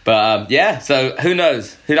you. But yeah, so who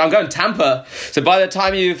knows? I'm going to Tampa. So by the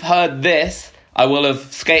time you've heard this, I will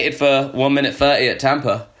have skated for 1 minute 30 at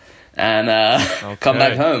Tampa and come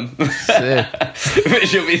back home. Sick.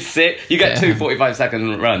 Which will be sick. You get 2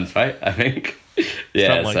 45-second runs, right? I think. Yeah,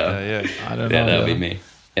 something like that, yeah. I don't know. Yeah, that'll be me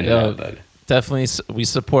in the notebook. Definitely, we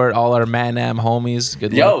support all our Man-Am homies.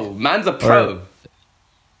 Good luck. Yo, man's a pro.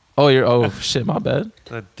 Oh shit, my bad.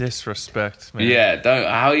 The disrespect, man. Yeah,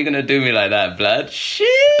 how are you gonna do me like that, blood? Shit.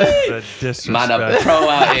 The disrespect. Man, I'm a pro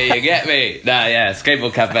out here, you get me? Nah, yeah,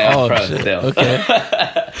 skateboard cafe, I'm pro shit. still. Okay.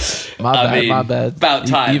 My bad. About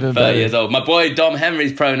time, Even 30 better. years old. My boy Dom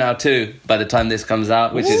Henry's pro now too, by the time this comes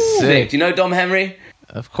out, which is sick. Do you know Dom Henry?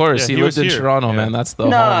 Of course, Yeah, he lived in here. Toronto, Yeah. man. That's the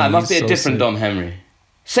Nah, homie. it must be He's a so different sick. Dom Henry.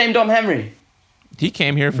 Same Dom Henry. He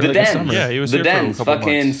came here for The like Dens. a summer. Yeah, he was The here for a Dens, couple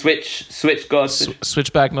fucking months. switch god.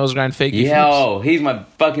 Switchback nose grind fake. Yo, he's my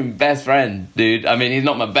fucking best friend, dude. I mean, he's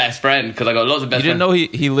not my best friend because I got lots of best You didn't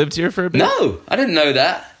friends. know he lived here for a bit? No, I didn't know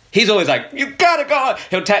that. He's always like, you gotta go on.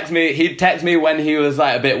 He'd text me when he was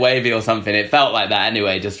like a bit wavy or something. It felt like that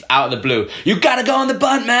anyway, just out of the blue. You gotta go on the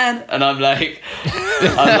bunt, man. And I'm like,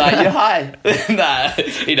 you're high. Nah,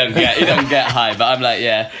 he don't get high. But I'm like,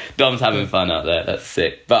 yeah, Dom's having fun out there. That's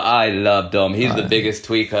sick. But I love Dom. He's the biggest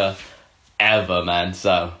tweaker ever, man.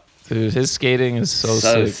 So. Dude, his skating is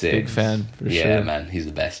so sick. Big fan, for sure. Yeah, man, he's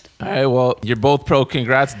the best. All right, well, you're both pro.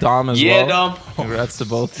 Congrats, Dom, as well. Yeah, Dom. Congrats to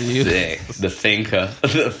both of you. Sick. The thinker.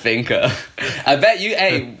 I bet you,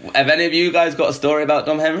 have any of you guys got a story about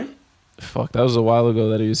Dom Henry? Fuck, that was a while ago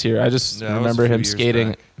that he was here. I just Yeah, remember it was a few him years skating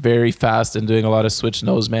back. very fast and doing a lot of switch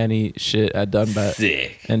nose manny shit at Dunbat.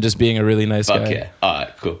 Sick. And just being a really nice Fuck guy. yeah.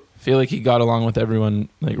 Alright, cool. feel like he got along with everyone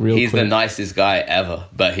like real He's quick. the nicest guy ever,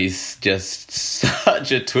 but he's just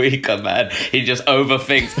such a tweaker, man. He just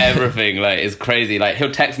overthinks everything. Like, it's crazy. Like,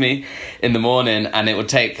 he'll text me in the morning and it would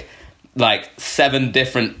take like 7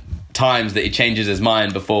 different times that he changes his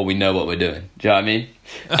mind before we know what we're doing. Do you know what I mean?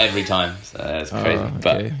 Every time. So that's crazy. Okay.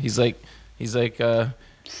 But he's like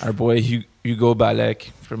our boy Hugo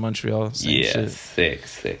Balek from Montreal. Same yeah, shit.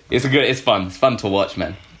 sick. It's fun. It's fun to watch,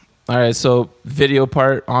 man. All right, so video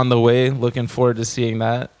part on the way. Looking forward to seeing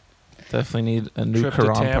that. Definitely need a new Trip to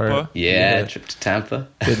Korahn Tampa. part. Yeah, trip to Tampa.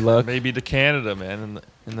 Good luck. Maybe to Canada, man, in the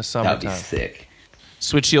That'd summertime. be sick.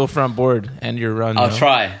 Switch heel front board and your run. I'll yo.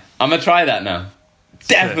 try. I'm gonna try that now.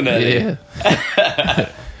 Definitely. Yeah.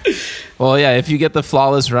 Well, yeah. If you get the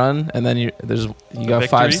flawless run and then you got 5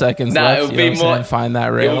 victory? seconds No, left, it'll you be know what I'm more- saying? Find that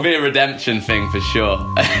It rail. will be a redemption thing for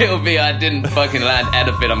sure. It'll be I didn't fucking land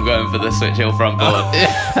anything. I'm going for the switch hill front board.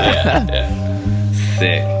 yeah.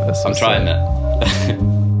 Sick. That's I'm what's trying up.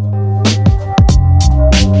 that.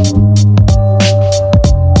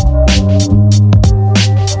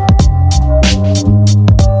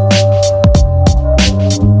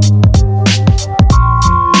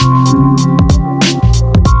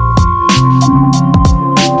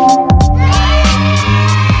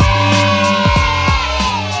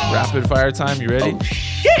 Rapid fire time. You ready? Oh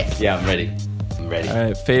shit! Yeah, I'm ready. All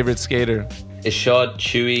right. Favorite skater. Ishod,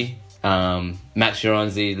 Chewy, Max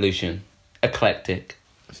Geronzi, Lucian. Eclectic.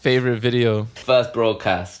 Favorite video. First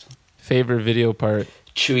broadcast. Favorite video part.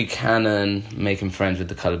 Chewy Cannon making friends with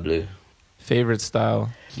the color blue. Favorite style.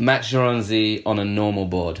 Max Geronzi on a normal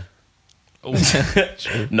board.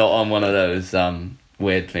 Not on one of those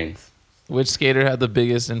weird things. Which skater had the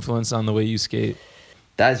biggest influence on the way you skate?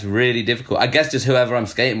 That's really difficult. I guess just whoever I'm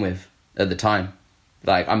skating with at the time.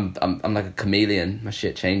 Like I'm like a chameleon. My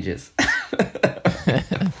shit changes.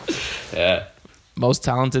 Yeah. Most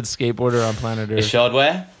talented skateboarder on planet Earth. Ishod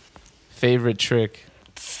where? Favorite trick.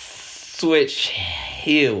 Switch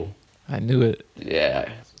heel. I knew it.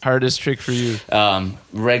 Yeah. Hardest trick for you.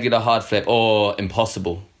 Regular hard flip or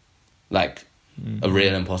impossible. Like a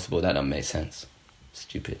real impossible. That don't make sense.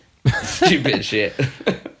 Stupid. Stupid shit.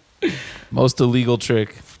 Most illegal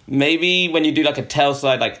trick. Maybe when you do like a tail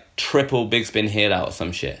slide, like triple big spin heel out or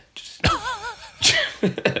some shit. Just Do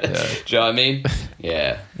you know what I mean?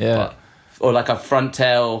 Yeah. Yeah. But, or like a front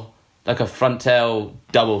tail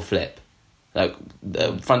double flip. Like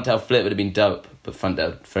the front tail flip would have been dope, but front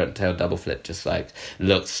tail double flip just like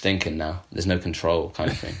looks stinking now. There's no control kind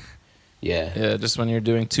of thing. Yeah. Yeah, just when you're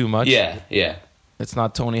doing too much. Yeah. It's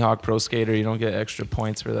not Tony Hawk Pro Skater. You don't get extra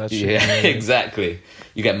points for that shit. Yeah, anyway. exactly.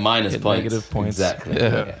 You get minus Get points. negative points. Exactly.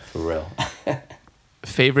 Yeah. Yeah, for real.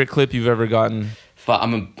 Favorite clip you've ever gotten? But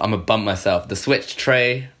I'm a bump myself. The switch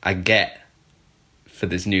tray I get for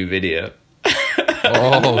this new video.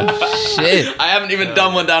 Oh, shit. I haven't even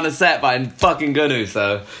done one down a set, but I'm fucking gonna.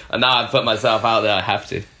 So and now I've put myself out there. I have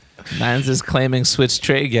to. Man's is claiming Switch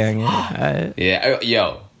Tray Gang. Yeah. Yeah.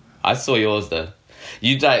 Yo, I saw yours though.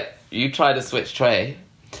 You tried to switch tray,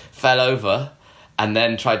 fell over, and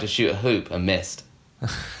then tried to shoot a hoop and missed.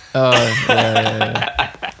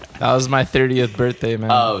 Yeah. That was my 30th birthday,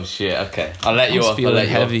 man. Oh shit. Okay, I'll let I you was off. I'll feeling let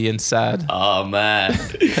you off. heavy and sad. Oh man,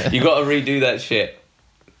 you got to redo that shit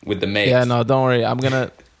with the mates. Yeah, no, don't worry. I'm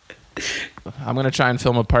gonna try and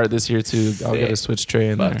film a part this year too. I'll get a Switch Tray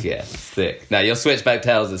in Fuck there. yeah, sick. Now your switchback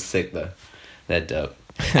tails are sick though. They're dope.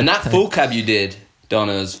 And that full cab you did,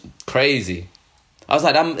 Donna, was crazy. I was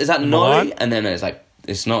like, is that nollie? What? And then it's like,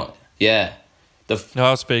 it's not. Yeah.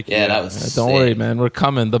 No, it's fake. Yeah, that was sick. Don't worry, man. We're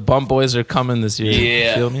coming. The Bump Boys are coming this year.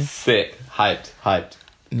 Yeah. Feel me? Sick. Hyped.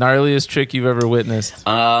 Gnarliest trick you've ever witnessed?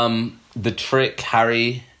 The trick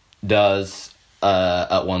Harry does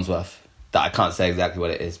at Wandsworth that I can't say exactly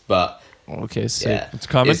what it is, but Okay, sick. yeah, It's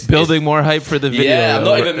coming. Building more hype for the video. Yeah, I'm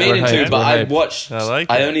not We're- even meaning we're to, hyped, but we're I hyped. watched. I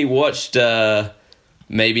like I that. only watched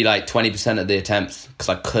maybe like 20% of the attempts because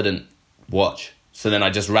I couldn't watch. So then I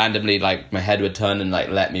just randomly like my head would turn and like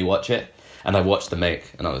let me watch it, and I watched the make,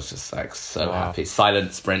 and I was just like so Wow. happy,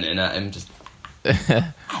 silent sprinting at him, just. Do you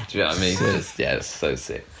know what I mean? Just, yeah, it's so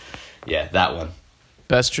sick. Yeah, that one.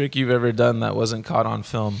 Best trick you've ever done that wasn't caught on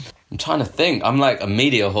film? I'm trying to think. I'm like a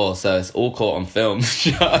media whore, so it's all caught on film. Do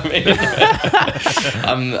you know what I mean?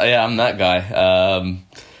 I'm that guy.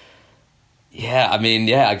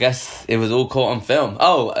 I guess it was all caught on film.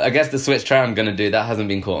 Oh, I guess the switch tray I'm gonna do that hasn't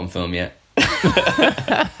been caught on film yet.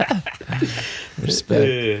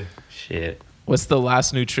 Respect. Shit. What's the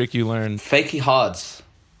last new trick you learned? Fakey hards.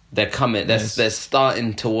 They're coming. Nice. They're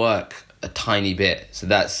starting to work a tiny bit. So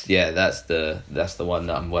that's the one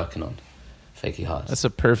that I'm working on. fakey hearts. That's a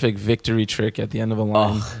perfect victory trick at the end of a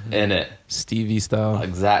line. Oh, in it. Stevie style.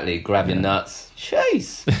 Exactly. Grab your nuts.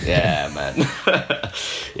 Chase. Yeah, man.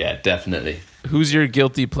 Yeah, definitely. Who's your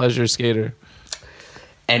guilty pleasure skater?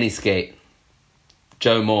 Any skate.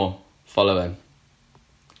 Joe Moore. Follow him.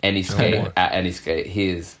 Any skate at any skate. He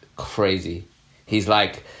is crazy. He's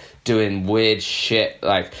like doing weird shit,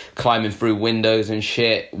 like climbing through windows and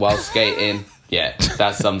shit while skating. Yeah,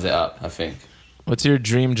 that sums it up, I think. What's your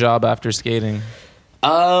dream job after skating?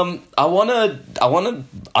 I wanna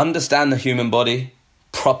understand the human body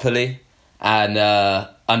properly and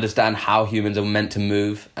understand how humans are meant to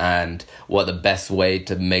move and what the best way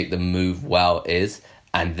to make them move well is,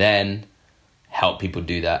 and then help people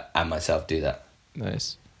do that and myself do that.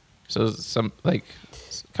 Nice. So some like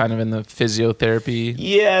kind of in the physiotherapy.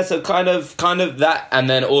 Yeah, so kind of that, and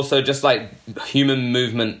then also just like human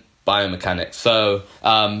movement biomechanics. So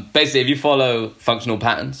basically, if you follow functional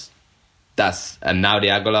patterns, and Naudi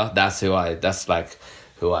Aguilar, that's who I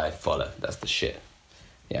follow. That's the shit.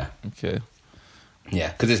 Yeah. Okay. Yeah,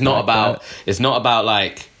 because it's not about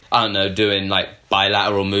like, I don't know, doing like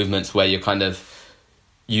bilateral movements where you're kind of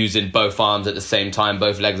using both arms at the same time,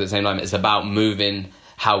 both legs at the same time. It's about moving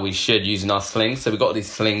how we should using our slings. So we've got these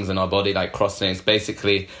slings in our body, like cross slings.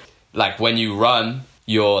 Basically, like when you run,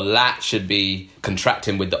 your lat should be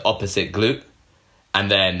contracting with the opposite glute.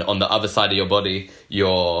 And then on the other side of your body,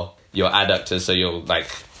 your adductors, so your like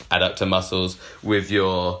adductor muscles with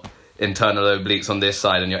your internal obliques on this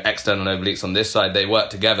side and your external obliques on this side, they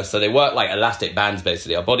work together. So they work like elastic bands,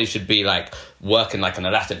 basically. Our body should be like working like an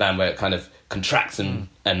elastic band where it kind of contracts and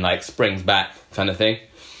like springs back kind of thing.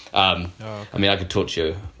 I mean, I could talk to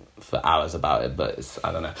you for hours about it, but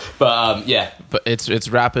I don't know. But yeah. But it's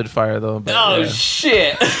rapid fire though. But, oh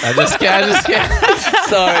shit! I just can't.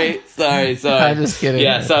 Sorry. I'm just kidding.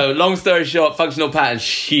 Yeah. So long story short, functional pattern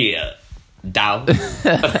shit. Down.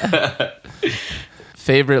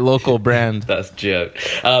 Favorite local brand? That's a joke.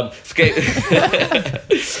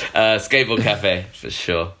 Skateboard Cafe for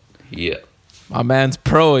sure. Yeah. My man's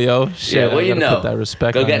pro, yo. Shit, Yeah. What you know? Put that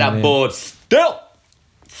respect. Go on get your that name. board still.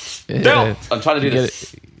 Yeah. I'm trying to do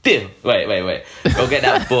this. Still. Wait. Go get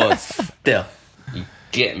that board still. You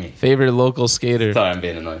get me. Favorite local skater? Sorry, I'm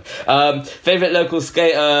being annoying. Favorite local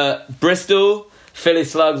skater: Bristol, Philly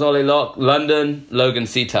Slugs, Ollie Lock, London, Logan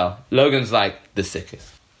Seatal. Logan's like the sickest.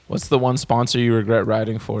 What's the one sponsor you regret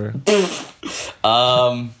riding for?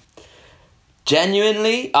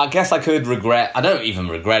 Genuinely, I guess I could regret. I don't even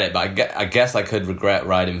regret it, but I guess I could regret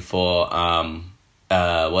riding for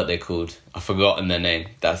what they called. I've forgotten their name.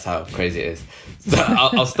 That's how crazy it is. So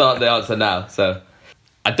I'll start the answer now. So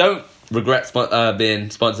I don't regret being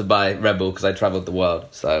sponsored by Red Bull because I traveled the world.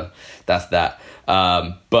 So that's that.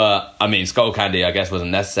 But I mean, Skull Candy, I guess,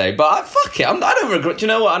 wasn't necessary. But fuck it. I don't regret. Do you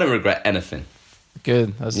know what? I don't regret anything.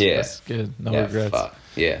 Good. That's good. No regrets. Fuck.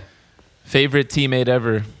 Yeah. Favorite teammate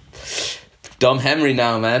ever? Dom Henry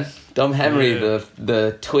now, man. Dom Henry,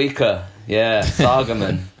 the tweaker. Yeah.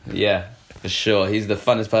 Sagaman. Yeah, for sure. He's the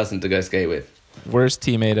funnest person to go skate with. Worst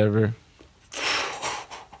teammate ever?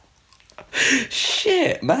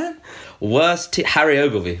 Shit, man. Worst Harry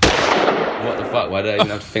Ogilvy. What the fuck? Why do I even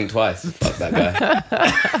have to think twice? Fuck that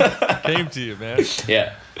guy. Came to you, man.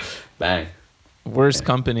 Yeah. Bang. Worst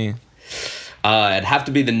company? It'd have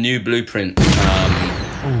to be the New Blueprint.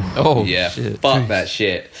 Oh, yeah. shit. Fuck that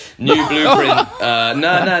shit. New Blueprint. No.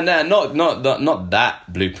 Not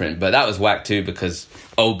that Blueprint. But that was whack too because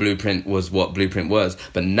old Blueprint was what Blueprint was.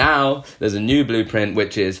 But now there's a new Blueprint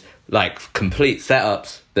which is like complete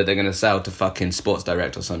setups that they're gonna sell to fucking Sports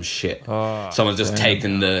Direct or some shit. Someone's just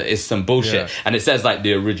taken it's some bullshit, and it says like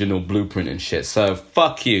the original Blueprint and shit. So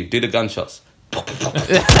fuck you. Do the gunshots.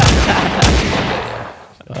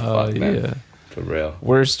 Oh yeah. For real.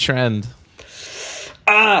 Worst trend?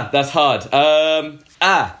 That's hard.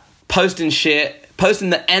 Posting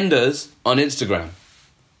the enders on Instagram.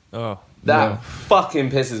 Oh. That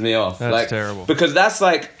fucking pisses me off. That's like, terrible. Because that's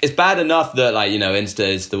like, it's bad enough that like, you know, Insta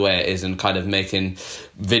is the way it is and kind of making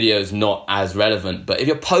videos not as relevant. But if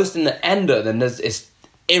you're posting the ender, then it's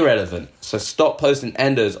irrelevant. So stop posting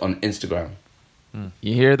enders on Instagram.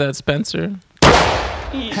 You hear that, Spencer?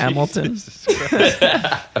 Hamilton?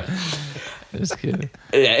 Just kidding.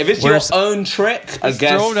 Yeah, if it's your own trick, I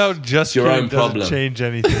guess throwing out just your own doesn't problem. change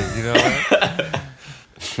anything, you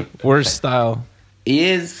know? Worst style? He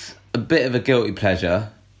is a bit of a guilty pleasure,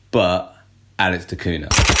 but Alex Takuna.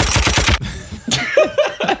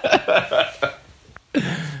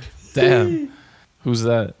 Damn. Who's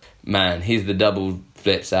that? Man, he's the double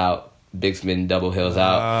flips out, big spin, double heels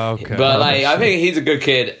out. Okay. But like, I think he's a good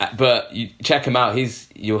kid. But you check him out.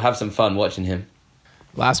 You'll have some fun watching him.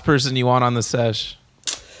 Last person you want on the sesh?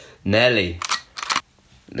 Nelly.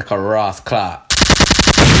 Look at Ross Clark.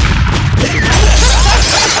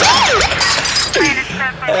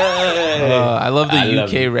 I love the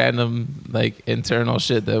UK random like internal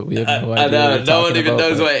shit that we have no idea. I know, no one even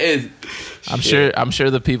knows what it is. I'm sure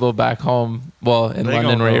the people back home, well, in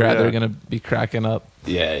London where you're at, they're gonna be cracking up.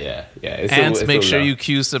 Yeah. And make sure you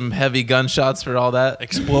cue some heavy gunshots for all that.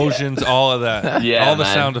 Explosions, all of that. Yeah, all the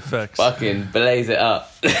man. sound effects. Fucking blaze it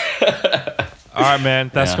up. All right, man.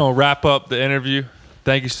 That's gonna wrap up the interview.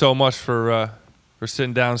 Thank you so much for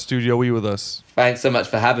sitting down in Studio E with us. Thanks so much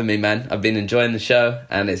for having me, man. I've been enjoying the show,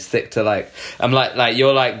 and it's sick to like. I'm like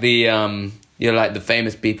you're like the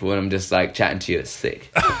famous people, and I'm just like chatting to you. It's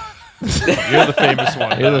sick. You're the famous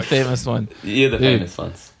one. You're the famous one. You're the Dude, famous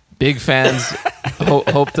ones. Big fans.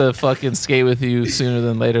 Hope to fucking skate with you sooner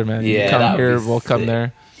than later, man. Yeah, you come that'd here, be we'll come sick.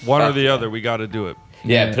 there. One or the other. We got to do it.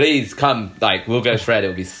 Yeah, please come. Like, we'll go shred.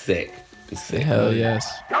 It'll be sick. Be sick. Hell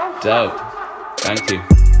yes. Dope. Thank you.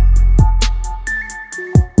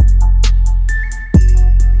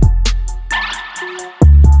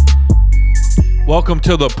 Welcome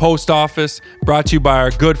to the Post Office, brought to you by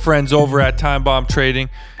our good friends over at Time Bomb Trading.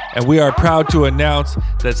 And we are proud to announce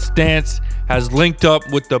that Stance has linked up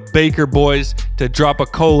with the Baker Boys to drop a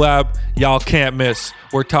collab y'all can't miss.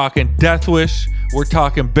 We're talking Death Wish, we're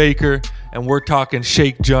talking Baker, and we're talking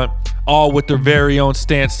Shake Junt, all with their very own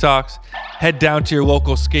Stance socks. Head down to your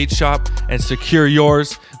local skate shop and secure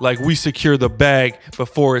yours like we secure the bag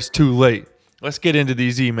before it's too late. Let's get into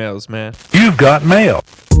these emails, man. You've got mail.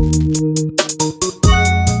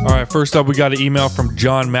 All right, first up, we got an email from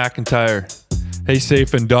John McIntyre. Hey,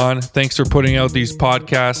 Safe and Don, thanks for putting out these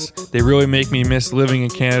podcasts. They really make me miss living in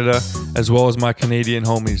Canada as well as my Canadian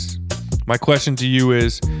homies. My question to you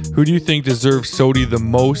is, who do you think deserves SOTY the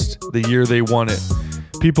most the year they won it?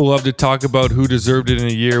 People love to talk about who deserved it in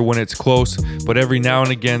a year when it's close, but every now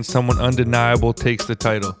and again, someone undeniable takes the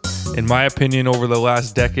title. In my opinion, over the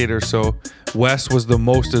last decade or so, Wes was the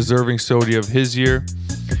most deserving SOTY of his year.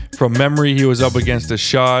 From memory, he was up against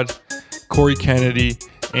Ashad, Corey Kennedy,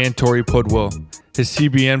 and Tori Pudwill. His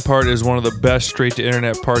CBN part is one of the best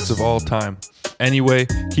straight-to-internet parts of all time. Anyway,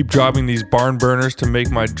 keep dropping these barn burners to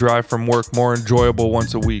make my drive from work more enjoyable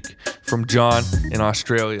once a week. From John in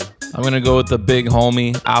Australia. I'm going to go with the big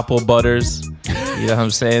homie, Apple Butters. You know what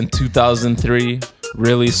I'm saying? 2003.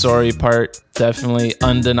 Really sorry part. Definitely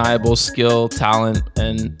undeniable skill, talent,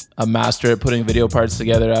 and a master at putting video parts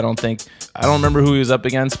together. I don't remember who he was up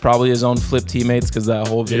against. Probably his own Flip teammates because that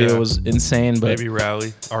whole video was insane. But maybe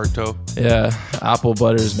Rally, Arto. Yeah, Apple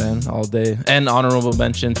Butters, man, all day. And honorable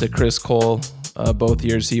mention to Chris Cole. Both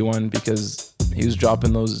years he won because he was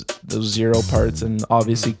dropping those zero parts and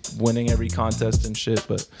obviously winning every contest and shit.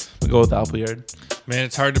 But we go with Appleyard. Man,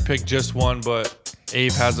 it's hard to pick just one, but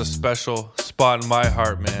Abe has a special spot in my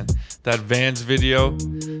heart, man. That Vans video,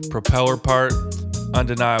 propeller part,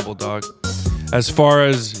 undeniable, dog. As far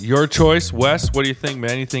as your choice, Wes, what do you think,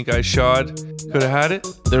 man? You think Ashad could have had it?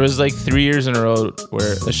 There was like 3 years in a row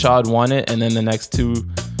where Ashad won it, and then the next two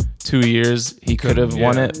years he could have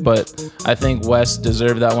won it. But I think Wes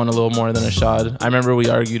deserved that one a little more than Ashad. I remember we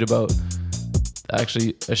argued about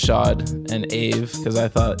actually Ashad and Ave because I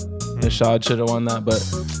thought Ashad should have won that, but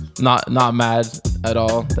not mad at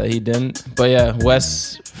all that he didn't. But yeah,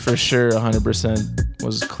 Wes for sure 100%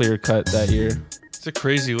 was clear cut that year. It's a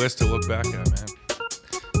crazy list to look back at, man.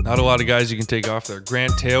 Not a lot of guys you can take off there.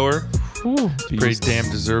 Grant Taylor, pretty damn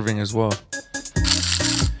deserving as well.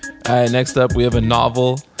 All right, next up we have a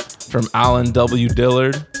novel from Alan W.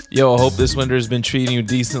 Dillard. Yo, I hope this winter has been treating you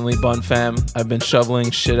decently, Bunt fam. I've been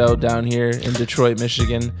shoveling shit out down here in Detroit,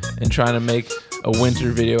 Michigan, and trying to make a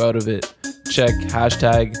winter video out of it. Check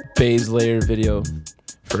hashtag Bays Layer video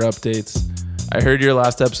for updates. I heard your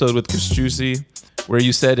last episode with Castrucci where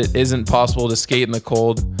you said it isn't possible to skate in the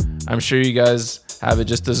cold. I'm sure you guys have it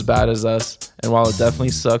just as bad as us. And while it definitely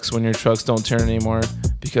sucks when your trucks don't turn anymore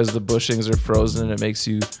because the bushings are frozen and it makes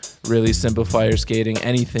you really simplify your skating,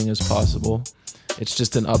 anything is possible. It's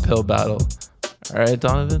just an uphill battle. All right,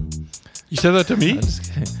 Donovan? You said that to me? I'm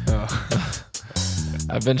just kidding.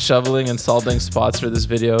 I've been shoveling and salting spots for this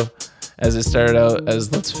video as it started out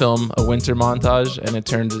as let's film a winter montage and it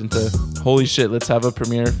turned into holy shit, let's have a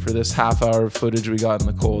premiere for this half hour of footage we got in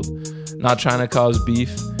the cold. Not trying to cause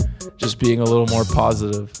beef, just being a little more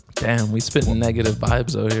positive. Damn, we spitting negative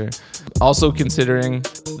vibes out here. Also considering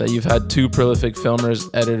that you've had 2 prolific filmers,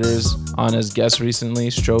 editors on as guests recently,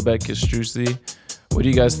 Strobeck, Castrucci. What do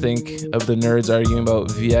you guys think of the nerds arguing about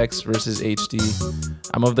VX versus HD?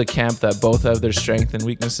 I'm of the camp that both have their strengths and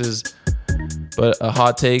weaknesses, but a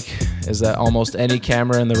hot take is that almost any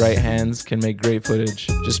camera in the right hands can make great footage.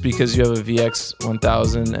 Just because you have a VX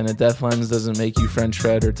 1000 and a depth lens doesn't make you French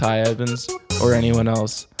Fred or Ty Evans or anyone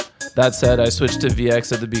else. That said, I switched to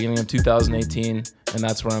VX at the beginning of 2018, and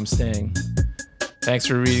that's where I'm staying. Thanks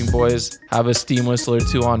for reading, boys. Have a steam whistle or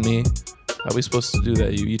two on me. How are we supposed to do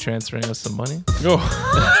that? You transferring us some money? No.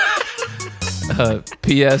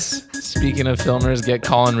 P.S. Speaking of filmers, get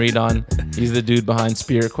Colin Reed on. He's the dude behind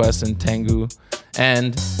Spirit Quest and Tengu.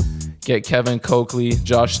 And get Kevin Coakley,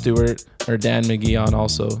 Josh Stewart, or Dan McGee on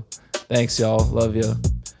also. Thanks, y'all. Love ya.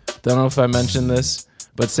 Don't know if I mentioned this,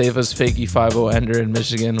 but Seifa's fakey 5-0 ender in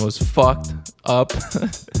Michigan was fucked up.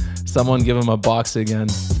 Someone give him a box again.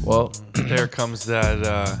 Well, there comes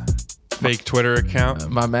that fake Twitter account.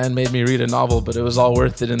 My man made me read a novel, but it was all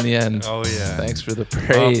worth it in the end. Oh, yeah. Thanks for the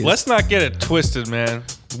praise. Let's not get it twisted, man.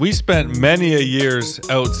 We spent many a years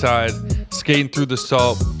outside, skating through the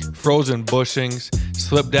salt, frozen bushings,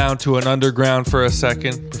 slipped down to an underground for a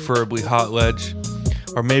second, preferably hot ledge,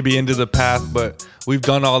 or maybe into the path, but we've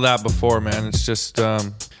done all that before, man. It's just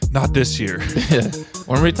not this year. Yeah.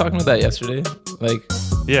 Weren't we talking about that yesterday? Like,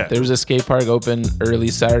 yeah, there was a skate park open early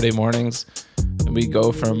Saturday mornings, and we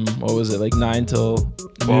go from, what was it, like 9 till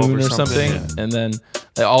noon or something? Yeah. And then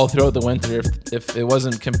all throughout the winter, if it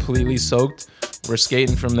wasn't completely soaked, we're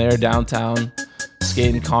skating from there downtown,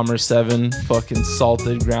 skating Commerce 7, fucking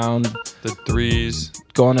salted ground. The threes.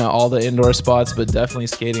 Going to all the indoor spots, but definitely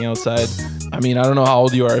skating outside. I mean, I don't know how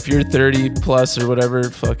old you are. If you're 30 plus or whatever,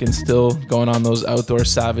 fucking still going on those outdoor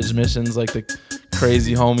savage missions like the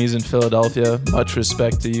crazy homies in Philadelphia, much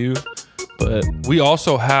respect to you. But we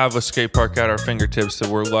also have a skate park at our fingertips that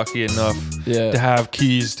we're lucky enough to have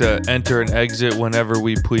keys to enter and exit whenever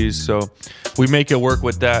we please. So we make it work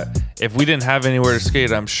with that. If we didn't have anywhere to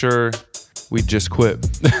skate, I'm sure we'd just quit.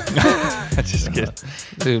 Just kidding.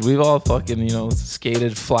 Dude, we've all fucking,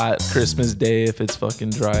 skated flat Christmas Day if it's fucking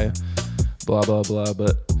dry. Blah, blah, blah.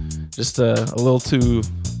 But just a little too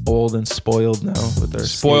old and spoiled now with our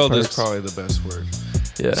spoiled skate is probably the best word.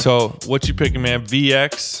 Yeah. So what you picking, man?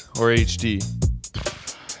 VX or HD?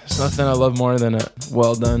 There's nothing I love more than a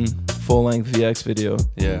well done full-length VX video.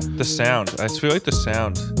 Yeah, the sound. I feel like the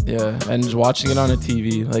sound. Yeah, and just watching it on a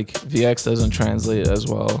TV, like VX doesn't translate as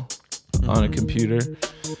well on a computer.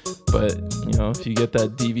 But, if you get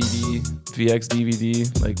that DVD, VX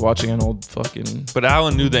DVD, like watching an old fucking... But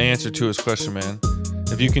Alan knew the answer to his question, man.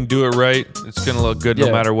 If you can do it right, it's going to look good no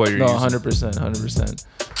matter what you're using. 100%.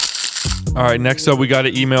 All right, next up, we got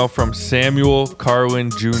an email from Samuel Carlin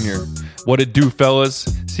Jr. What it do, fellas?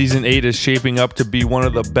 Season 8 is shaping up to be one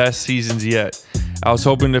of the best seasons yet. I was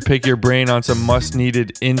hoping to pick your brain on some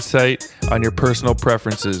must-needed insight on your personal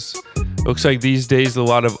preferences. Looks like these days a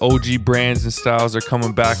lot of OG brands and styles are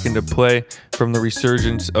coming back into play, from the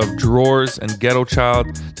resurgence of Drawers and Ghetto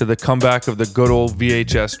Child to the comeback of the good old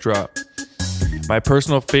VHS drop. My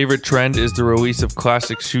personal favorite trend is the release of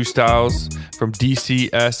classic shoe styles from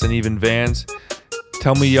DC, S, and even Vans.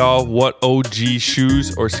 Tell me, y'all, what OG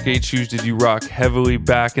shoes or skate shoes did you rock heavily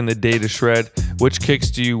back in the day to shred? Which kicks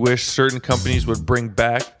do you wish certain companies would bring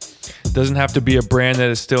back? Doesn't have to be a brand that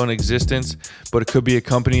is still in existence, but it could be a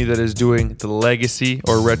company that is doing the legacy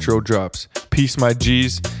or retro drops. Peace, my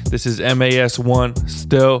G's. This is MAS1.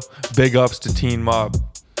 Still, big ups to Teen Mob.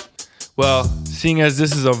 Well, seeing as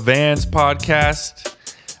this is a Vans podcast,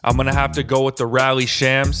 I'm going to have to go with the Rally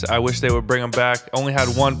Shams. I wish they would bring them back. Only had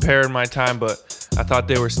one pair in my time, but I thought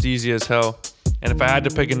they were steezy as hell. And if I had to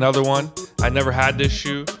pick another one, I never had this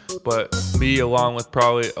shoe, but me, along with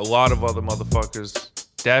probably a lot of other motherfuckers,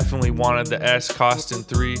 definitely wanted the S Costin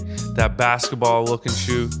 3, that basketball-looking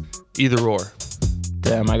shoe. Either or.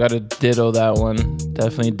 Damn, I gotta ditto that one.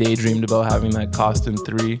 Definitely daydreamed about having that Costin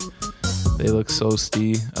 3. They look so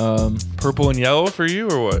stee. Purple and yellow for you,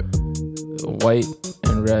 or what? White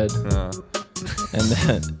and red.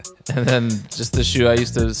 And then just the shoe I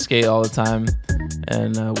used to skate all the time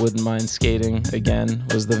and wouldn't mind skating again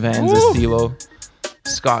was the Vans Estilo.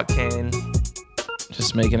 Scott Kane.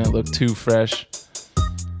 Just making it look too fresh.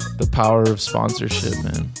 The power of sponsorship,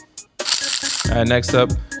 man. All right, next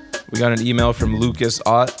up, we got an email from Lucas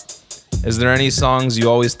Ott. Is there any songs you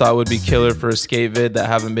always thought would be killer for a skate vid that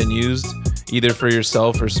haven't been used, either for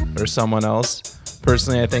yourself or someone else?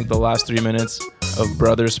 Personally, I think the last 3 minutes of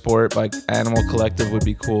Brother Sport by Animal Collective would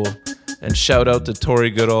be cool. And shout out to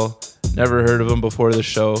Tori Goodall. Never heard of him before the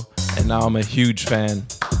show, and now I'm a huge fan.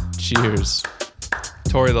 Cheers.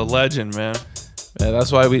 Tori the legend, man. Yeah,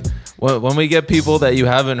 that's why when we get people that you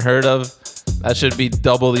haven't heard of, that should be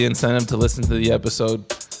double the incentive to listen to the episode,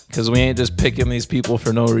 because we ain't just picking these people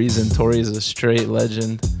for no reason. Tori's a straight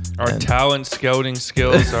legend. Our And talent scouting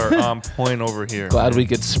skills are on point over here. glad we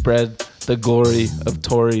could spread the glory of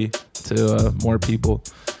Tory to more people.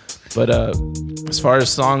 But as far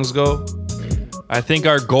as songs go, I think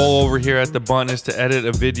our goal over here at the Bunt is to edit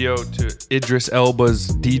a video to Idris Elba's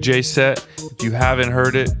DJ set. If you haven't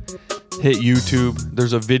heard it, hit YouTube.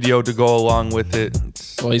 There's a video to go along with it.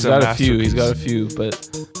 well, he's got a few. He's got a few, but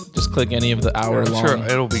just click any of the hour-long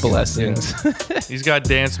it'll be blessings. Good, yeah. He's got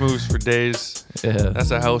dance moves for days. Yeah.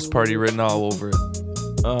 That's a house party written all over it.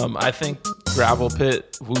 I think Gravel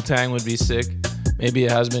Pit, Wu-Tang would be sick. Maybe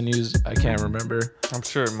it has been used. I can't remember. I'm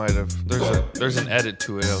sure it might have. There's an edit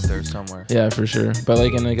to it out there somewhere. Yeah, for sure. But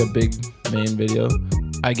like in like a big main video.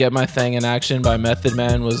 I Get My Thing in Action by Method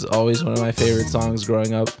Man was always one of my favorite songs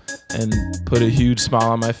growing up, and put a huge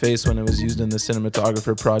smile on my face when it was used in the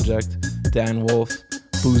Cinematographer Project. Dan Wolf,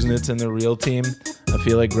 Booznitz and the Real Team. I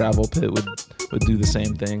feel like Gravel Pit would do the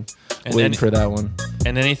same thing. And Waiting for that one.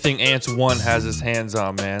 And anything Ants 1 has his hands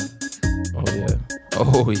on, man. Oh yeah.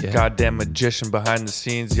 Oh yeah. Goddamn magician behind the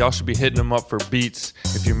scenes. Y'all should be hitting him up for beats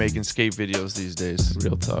if you're making skate videos these days.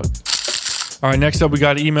 Real talk. All right, next up we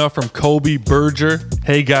got an email from Kobe Berger.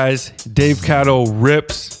 Hey guys, Dave Catto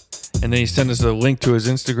rips. And then he sent us a link to his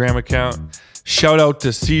Instagram account. Shout out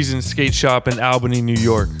to Season Skate Shop in Albany, New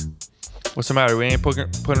York. What's the matter? We ain't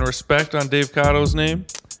putting respect on Dave Catto's name?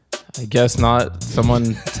 I guess not.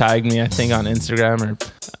 Someone tagged me, I think, on Instagram, or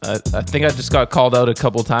I think I just got called out a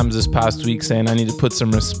couple times this past week saying I need to put some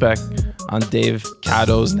respect on Dave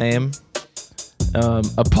Catto's name.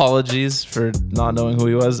 Apologies for not knowing who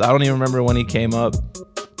he was. I don't even remember when he came up,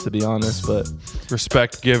 to be honest, but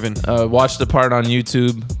Respect given. watched the part on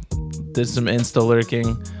YouTube, did some Insta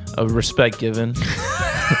lurking of respect given.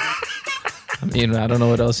 I mean, I don't know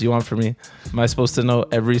what else you want from me. Am I supposed to know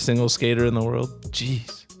every single skater in the world?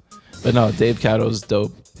 Jeez. But no, Dave Catto's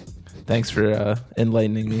dope. Thanks for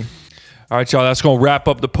enlightening me. All right, y'all, that's going to wrap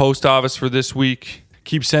up the post office for this week.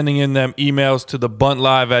 Keep sending in them emails to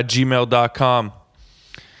thebuntlive@gmail.com.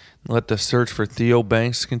 Let the search for Theo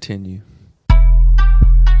Banks continue.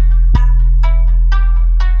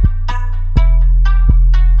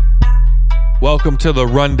 Welcome to The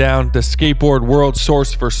Rundown, the skateboard world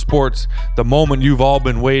source for sports, the moment you've all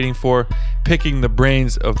been waiting for, picking the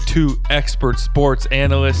brains of two expert sports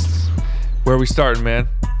analysts. Where are we starting, man?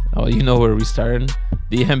 Oh, you know where we started.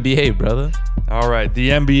 The NBA, brother. All right, the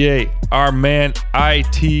NBA. Our man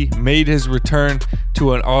IT made his return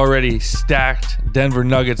to an already stacked Denver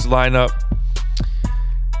Nuggets lineup.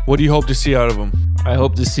 What do you hope to see out of him? I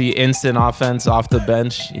hope to see instant offense off the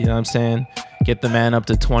bench. You know what I'm saying? Get the man up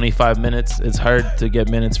to 25 minutes. It's hard to get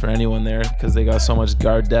minutes for anyone there because they got so much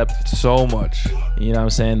guard depth. So much. You know what I'm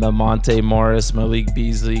saying? The Monte Morris, Malik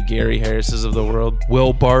Beasley, Gary Harris's of the world.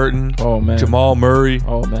 Will Barton. Oh, man. Jamal Murray.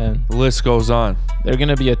 Oh, man. The list goes on. They're going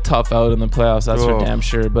to be a tough out in the playoffs. That's for damn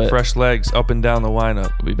sure. But fresh legs up and down the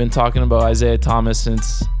lineup. We've been talking about Isaiah Thomas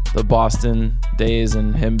since the Boston days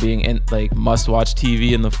and him being in like must-watch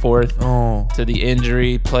TV in the fourth. Oh. To the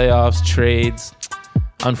injury, playoffs, trades.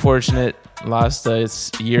 Unfortunate last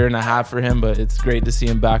it's a year and a half for him, but it's great to see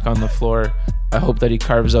him back on the floor. I hope that he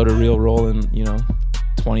carves out a real role in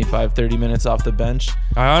 25-30 minutes off the bench.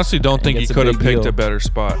 I honestly don't think he could have picked a better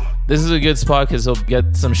spot. This is a good spot because he'll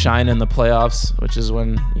get some shine in the playoffs, which is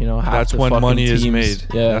when half that's the when fucking money teams, is made.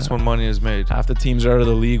 Yeah, that's when money is made. Half the teams are out of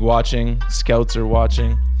the league watching. Scouts are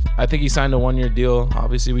watching. I think he signed a 1-year deal.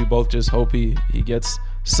 Obviously, we both just hope he gets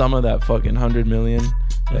some of that fucking $100 million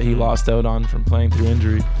that he lost out on from playing through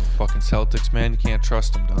injury. Fucking Celtics, man. You can't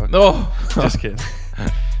trust them, dog. No. Just kidding.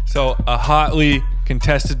 So a hotly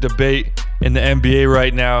contested debate in the NBA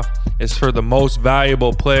right now is for the most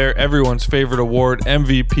valuable player, everyone's favorite award,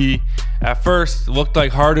 MVP. At first, it looked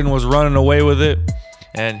like Harden was running away with it,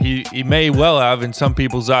 and he may well have in some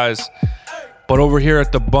people's eyes. But over here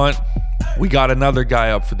at the Bunt, we got another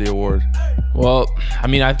guy up for the award. Well, I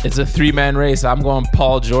mean, it's a 3-man race. I'm going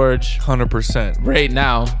Paul George. 100%. Right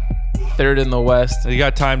now, third in the West. You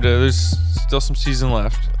got time to, there's still some season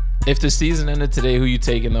left. If the season ended today, who you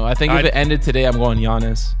taking, though? I think if it ended today, I'm going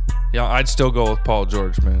Giannis. Yeah, I'd still go with Paul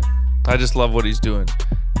George, man. I just love what he's doing.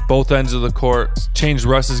 Both ends of the court. Changed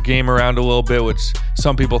Russ's game around a little bit, which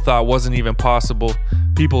some people thought wasn't even possible.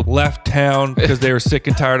 People left town because they were sick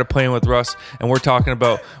and tired of playing with Russ. And we're talking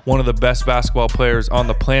about one of the best basketball players on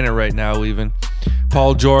the planet right now, leaving.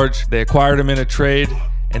 Paul George, they acquired him in a trade.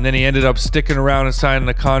 And then he ended up sticking around and signing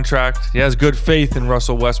a contract. He has good faith in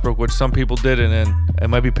Russell Westbrook, which some people didn't, and it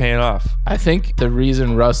might be paying off. I think the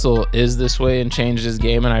reason Russell is this way and changed his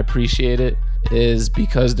game, and I appreciate it, is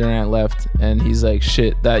because Durant left. And he's like,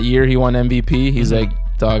 shit, that year he won MVP, he's like,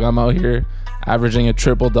 dog, I'm out here averaging a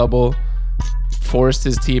triple-double, forced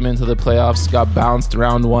his team into the playoffs, got bounced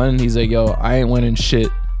round 1. He's like, yo, I ain't winning shit.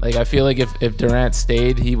 Like, I feel like if Durant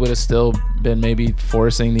stayed, he would have still been maybe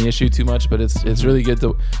forcing the issue too much. But it's really good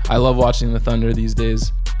to. I love watching the Thunder these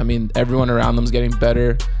days. I mean, everyone around them's getting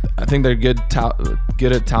better. I think they're good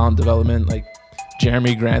at talent development. Like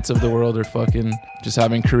Jeremy Grants of the world are fucking just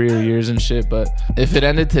having career years and shit. But if it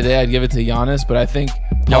ended today, I'd give it to Giannis. But I think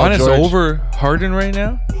Giannis over Harden right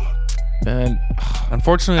now. Man,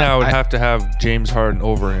 unfortunately, I would have to have James Harden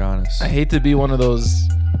over Giannis. I hate to be one of those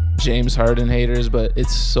James Harden haters, but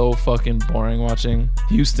it's so fucking boring watching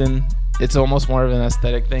Houston. It's almost more of an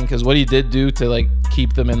aesthetic thing because what he did do to like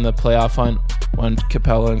keep them in the playoff hunt when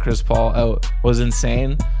Capella and Chris Paul out was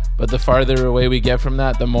insane. But the farther away we get from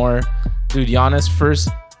that, the more, dude, Giannis first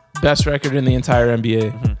best record in the entire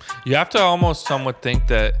NBA. Mm-hmm. You have to almost somewhat think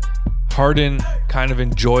that Harden kind of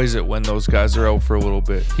enjoys it when those guys are out for a little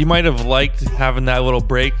bit. He might have liked having that little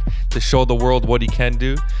break to show the world what he can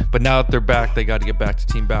do, but now that they're back, they got to get back to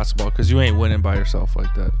team basketball because you ain't winning by yourself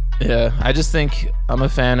like that. Yeah, I just think I'm a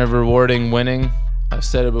fan of rewarding winning. I've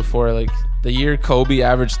said it before, like the year Kobe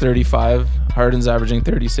averaged 35, Harden's averaging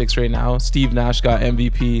 36 right now. Steve Nash got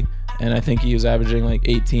MVP, and I think he was averaging like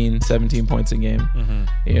 18, 17 points a game.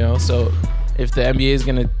 Mm-hmm. You know, so if the NBA is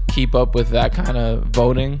going to keep up with that kind of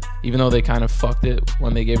voting, even though they kind of fucked it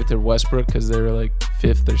when they gave it to Westbrook because they were like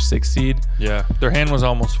 5th or 6th seed. Yeah, their hand was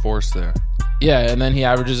almost forced there. Yeah, and then he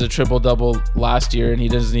averages a triple-double last year, and he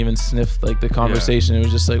doesn't even sniff like the conversation. Yeah. It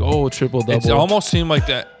was just like, oh, triple-double. It almost seemed like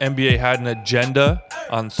the NBA had an agenda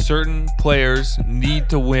on certain players need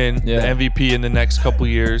to win the MVP in the next couple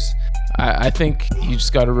years. I think you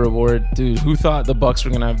just got to reward, dude. Who thought the Bucks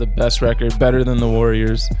were gonna have the best record, better than the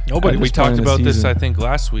Warriors? Nobody. We talked about this, I think,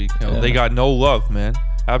 last week. You know, they got no love, man.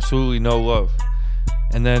 Absolutely no love.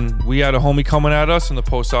 And then we had a homie coming at us in the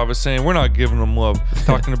post office saying we're not giving them love.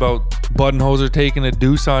 Talking about Budenholzer taking a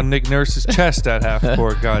deuce on Nick Nurse's chest at half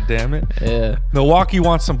court. God damn it. Yeah. Milwaukee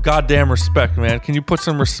wants some goddamn respect, man. Can you put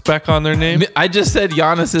some respect on their name? I just said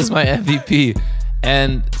Giannis is my MVP,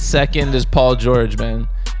 and second is Paul George, man.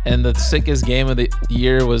 And the sickest game of the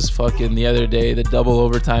year was fucking the other day, the double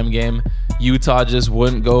overtime game. Utah just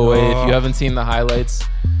wouldn't go away. If you haven't seen the highlights,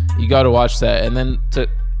 you got to watch that. And then to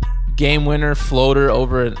game winner floater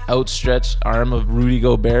over an outstretched arm of Rudy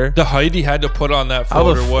Gobert. The height he had to put on that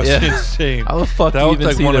floater was insane. How the fuck that do you was even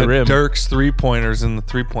like see one the of rim? Dirk's 3-pointers in the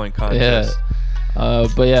 3-point contest. Yeah.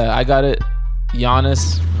 But yeah, I got it.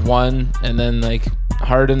 Giannis won, and then like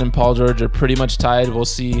Harden and Paul George are pretty much tied. We'll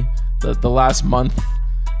see. The last month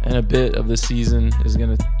and a bit of the season is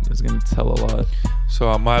gonna tell a lot. So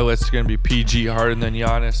on my list is gonna be PG, Harden, then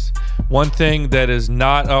Giannis. One thing that is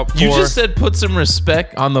not up for... You just said put some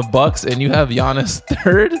respect on the Bucks, and you have Giannis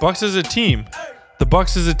third? Bucks is a team. The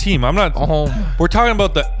Bucks is a team. I'm not... Oh. We're talking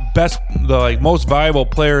about the best, the like most valuable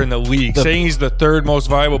player in the league. Saying he's the third most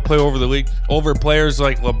valuable player over the league, over players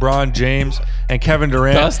like LeBron James and Kevin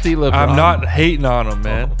Durant. Dusty LeBron. I'm not hating on him,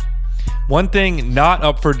 man. One thing not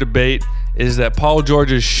up for debate is that Paul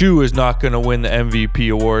George's shoe is not going to win the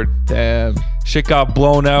MVP award. Damn. Shit got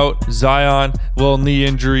blown out. Zion, little knee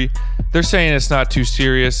injury. They're saying it's not too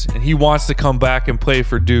serious, and he wants to come back and play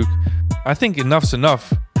for Duke. I think enough's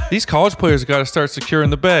enough. These college players got to start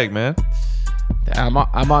securing the bag, man. I'm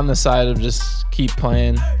on the side of just keep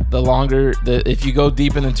playing. If you go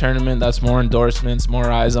deep in the tournament, that's more endorsements, more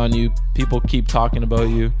eyes on you. People keep talking about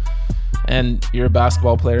you, and you're a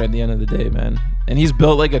basketball player at the end of the day, man. And he's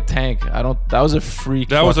built like a tank. That was a freak.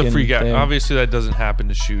 That was a freak guy. Thing. Obviously, that doesn't happen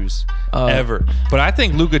to shoes ever. But I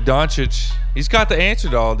think Luka Doncic, he's got the answer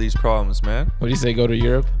to all these problems, man. What do you say? Go to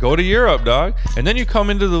Europe? Go to Europe, dog. And then you come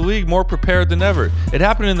into the league more prepared than ever. It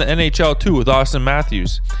happened in the NHL too with Austin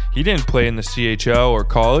Matthews. He didn't play in the CHL or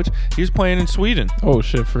college. He was playing in Sweden. Oh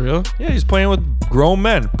shit, for real? Yeah, he's playing with grown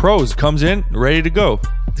men, pros. Comes in ready to go.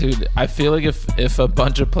 Dude, I feel like if a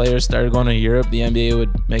bunch of players started going to Europe, the NBA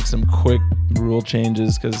would make some quick rule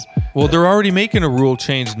changes because... Well, they're already making a rule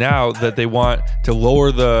change now that they want to lower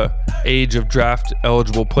the age of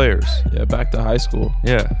draft-eligible players. Yeah, back to high school.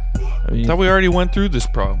 Yeah. I thought we already went through this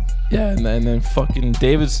problem. Yeah, and then fucking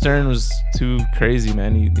David Stern was too crazy,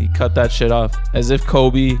 man. He cut that shit off. As if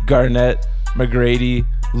Kobe, Garnett, McGrady,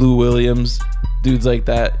 Lou Williams, dudes like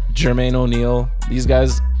that, Jermaine O'Neal, these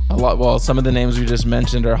guys... some of the names we just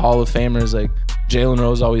mentioned are Hall of Famers. Like Jalen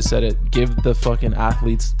Rose always said it, give the fucking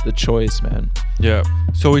athletes the choice, man. Yeah.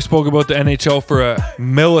 So we spoke about the NHL for a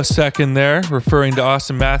millisecond there, referring to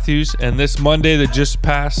Austin Matthews. And this Monday that just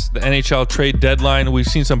passed, the NHL trade deadline, we've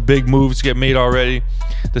seen some big moves get made already.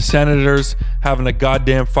 The Senators having a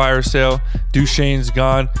goddamn fire sale. Duchesne's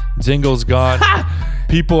gone. Zingel's gone.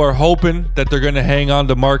 People are hoping that they're going to hang on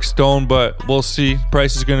to Mark Stone, but we'll see.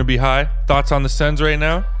 Price is going to be high. Thoughts on the Sens right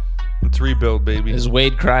now? It's rebuild, baby. Is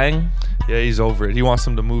Wade crying? Yeah, he's over it. He wants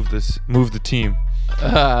them to move the team.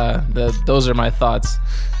 Those are my thoughts.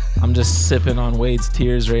 I'm just sipping on Wade's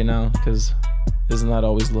tears right now because isn't that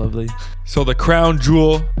always lovely? So the crown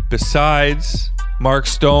jewel, besides Mark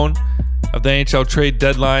Stone of the NHL trade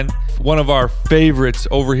deadline, one of our favorites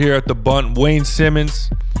over here at the Bunt, Wayne Simmons.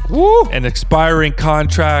 Woo! An expiring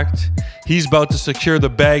contract. He's about to secure the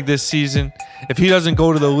bag this season. If he doesn't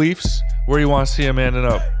go to the Leafs, where do you want to see him ending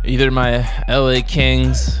up? Either my LA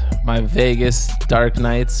Kings, my Vegas Dark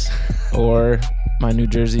Knights, or my New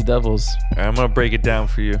Jersey Devils. All right, I'm going to break it down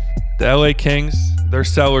for you. The LA Kings, they're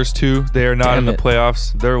sellers too. They are not in the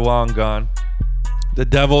playoffs. They're long gone. The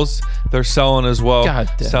Devils, they're selling as well.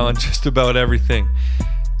 Selling just about everything.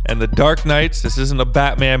 And the Dark Knights, this isn't a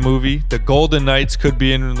Batman movie. The Golden Knights could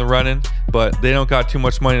be in the running, but they don't got too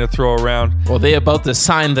much money to throw around. Well, they about to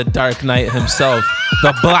sign the Dark Knight himself,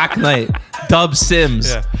 the Black Knight, Dub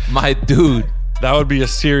Sims, my dude. That would be a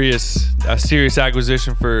serious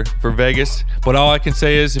acquisition for Vegas. But all I can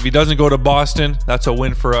say is if he doesn't go to Boston, that's a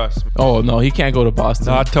win for us. Oh, no, he can't go to Boston.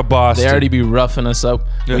 Not to Boston. They already be roughing us up.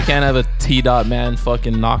 Yeah. We can't have a T-Dot man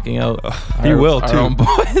fucking knocking out he will, too. Our own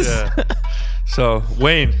boys. Yeah. So,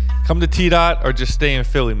 Wayne, come to T-Dot or just stay in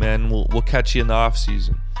Philly, man. We'll catch you in the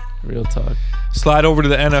offseason. Real talk. Slide over to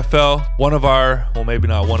the NFL. One of our, well, maybe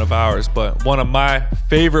not one of ours, but one of my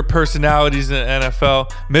favorite personalities in the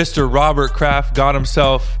NFL, Mr. Robert Kraft, got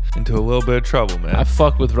himself into a little bit of trouble, man. I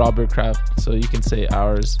fuck with Robert Kraft, so you can say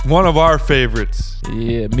ours. One of our favorites.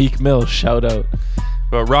 Yeah, Meek Mill, shout out.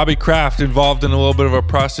 But Robbie Kraft involved in a little bit of a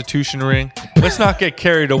prostitution ring. Let's not get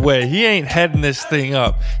carried away. He ain't heading this thing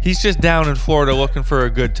up. He's just down in Florida looking for a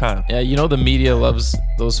good time. Yeah, you know the media loves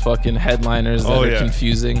those fucking headliners that are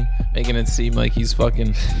confusing, making it seem like he's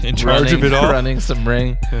fucking in charge of it all, running some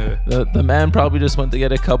ring. The man probably just went to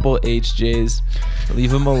get a couple HJs.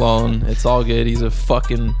 Leave him alone. It's all good. He's a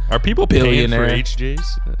fucking Are people billionaire. paying for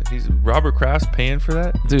HJs? He's Robert Kraft's paying for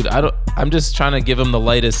that? Dude, I'm just trying to give him the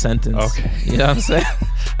lightest sentence. Okay. You know what I'm saying?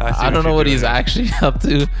 I don't know what he's actually up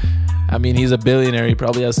to. I mean, he's a billionaire. He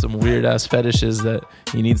probably has some weird ass fetishes that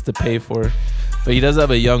he needs to pay for. But he does have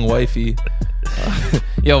a young wifey.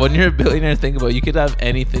 Yo, when you're a billionaire, think about it. You could have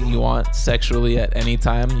anything you want sexually at any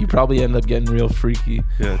time. You probably end up getting real freaky.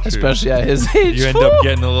 Yeah, true. Especially at his age. You end up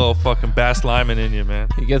getting a little fucking Bass Lyman in you, man.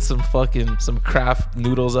 You get some Kraft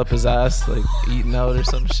noodles up his ass, like eating out or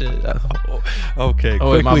some shit. Okay.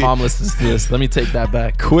 Oh, wait, my mom listens to this. Let me take that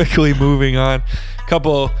back. Quickly moving on.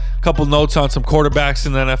 Couple notes on some quarterbacks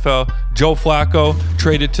in the NFL. Joe Flacco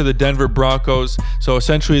traded to the Denver Broncos. So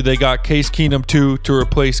essentially they got Case Keenum 2 to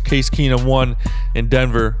replace Case Keenum 1 in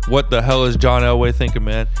Denver. What the hell is John Elway thinking,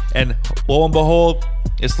 man? And lo and behold,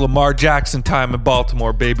 it's Lamar Jackson time in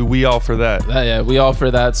Baltimore, baby. We all for that. Yeah, we all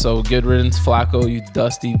for that. So good riddance, Flacco, you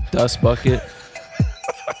dusty dust bucket.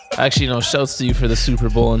 Actually, no, shouts to you for the Super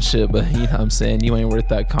Bowl and shit, but you know what I'm saying? You ain't worth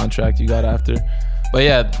that contract you got after. But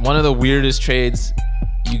yeah, one of the weirdest trades.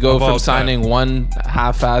 You go from signing one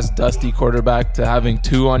half-assed dusty quarterback to having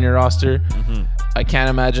two on your roster. Mm-hmm. I can't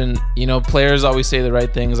imagine. You know, players always say the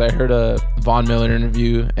right things. I heard a Von Miller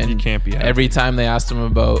interview, and you can't be happy. Every time they asked him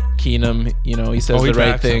about Keenum, you know, he says the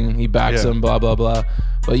right thing. He backs him, blah, blah, blah.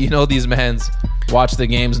 But you know, these mans watch the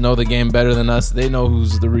games, know the game better than us. They know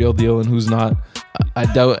who's the real deal and who's not. I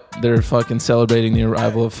doubt they're fucking celebrating the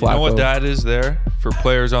arrival of Flacco. You know what that is there for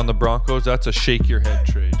players on the Broncos? That's a shake your head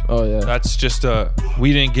trade. Oh, yeah. That's just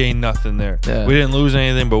we didn't gain nothing there. Yeah. We didn't lose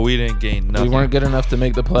anything, but we didn't gain nothing. We weren't good enough to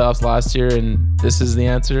make the playoffs last year, and this is the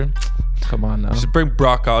answer? Come on now. Just bring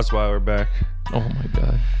Brock Osweiler back. Oh, my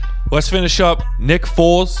God. Let's finish up. Nick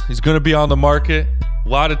Foles, he's going to be on the market. A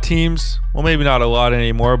lot of teams, well, maybe not a lot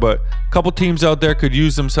anymore, but a couple teams out there could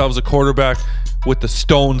use themselves a quarterback with the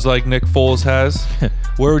stones like Nick Foles has.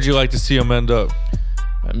 Where would you like to see him end up?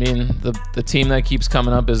 I mean, the team that keeps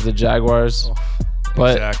coming up is the Jaguars.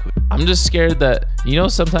 But exactly. I'm just scared that, you know,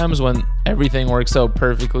 sometimes when everything works out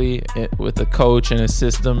perfectly with a coach and a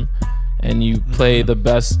system and you play the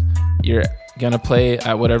best you're going to play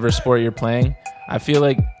at whatever sport you're playing, I feel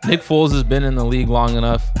like Nick Foles has been in the league long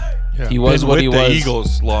enough. Yeah. He was what he was. The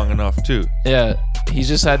Eagles long enough too. Yeah, he's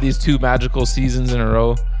just had these two magical seasons in a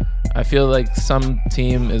row. I feel like some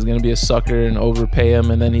team is going to be a sucker and overpay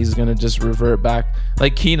him, and then he's going to just revert back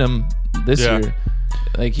like Keenum this year.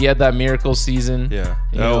 Like he had that miracle season. Yeah,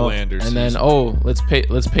 and then let's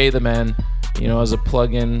pay the man. You know, as a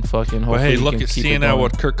plug-in, fucking. But hey, look at seeing out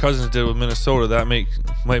what Kirk Cousins did with Minnesota. That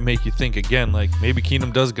might make you think again. Like maybe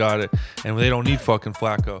Keenum does got it, and they don't need fucking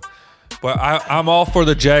Flacco. But I'm all for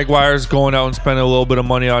the Jaguars going out and spending a little bit of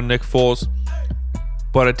money on Nick Foles.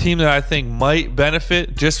 But a team that I think might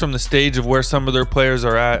benefit just from the stage of where some of their players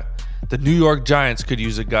are at, the New York Giants could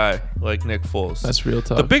use a guy like Nick Foles. That's real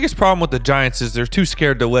tough. The biggest problem with the Giants is they're too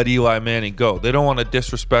scared to let Eli Manning go. They don't want to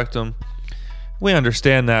disrespect him. We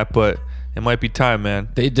understand that, but it might be time, man.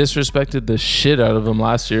 They disrespected the shit out of him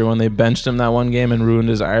last year when they benched him that one game and ruined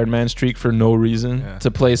his Iron Man streak for no reason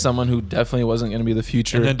to play someone who definitely wasn't going to be the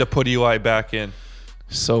future. And then to put Eli back in.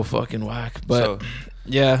 So fucking whack. But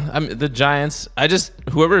yeah, I mean, the Giants,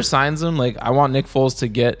 whoever signs him, like, I want Nick Foles to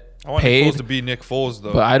get I want paid. Nick Foles to be Nick Foles,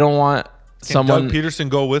 though. But I don't want someone. Doug Peterson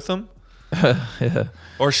go with him? Yeah.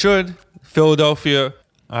 Or should Philadelphia,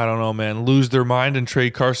 I don't know, man, lose their mind and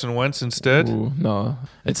trade Carson Wentz instead? Ooh, no.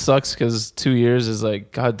 It sucks because 2 years is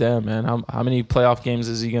like, goddamn, man. How many playoff games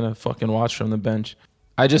is he going to fucking watch from the bench?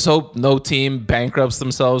 I just hope no team bankrupts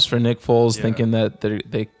themselves for Nick Foles thinking that they're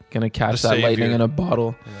going to catch that lightning in a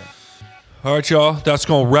bottle. Yeah. All right, y'all. That's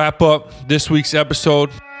going to wrap up this week's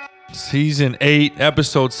episode. Season 8,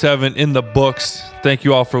 Episode 7 in the books. Thank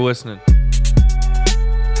you all for listening.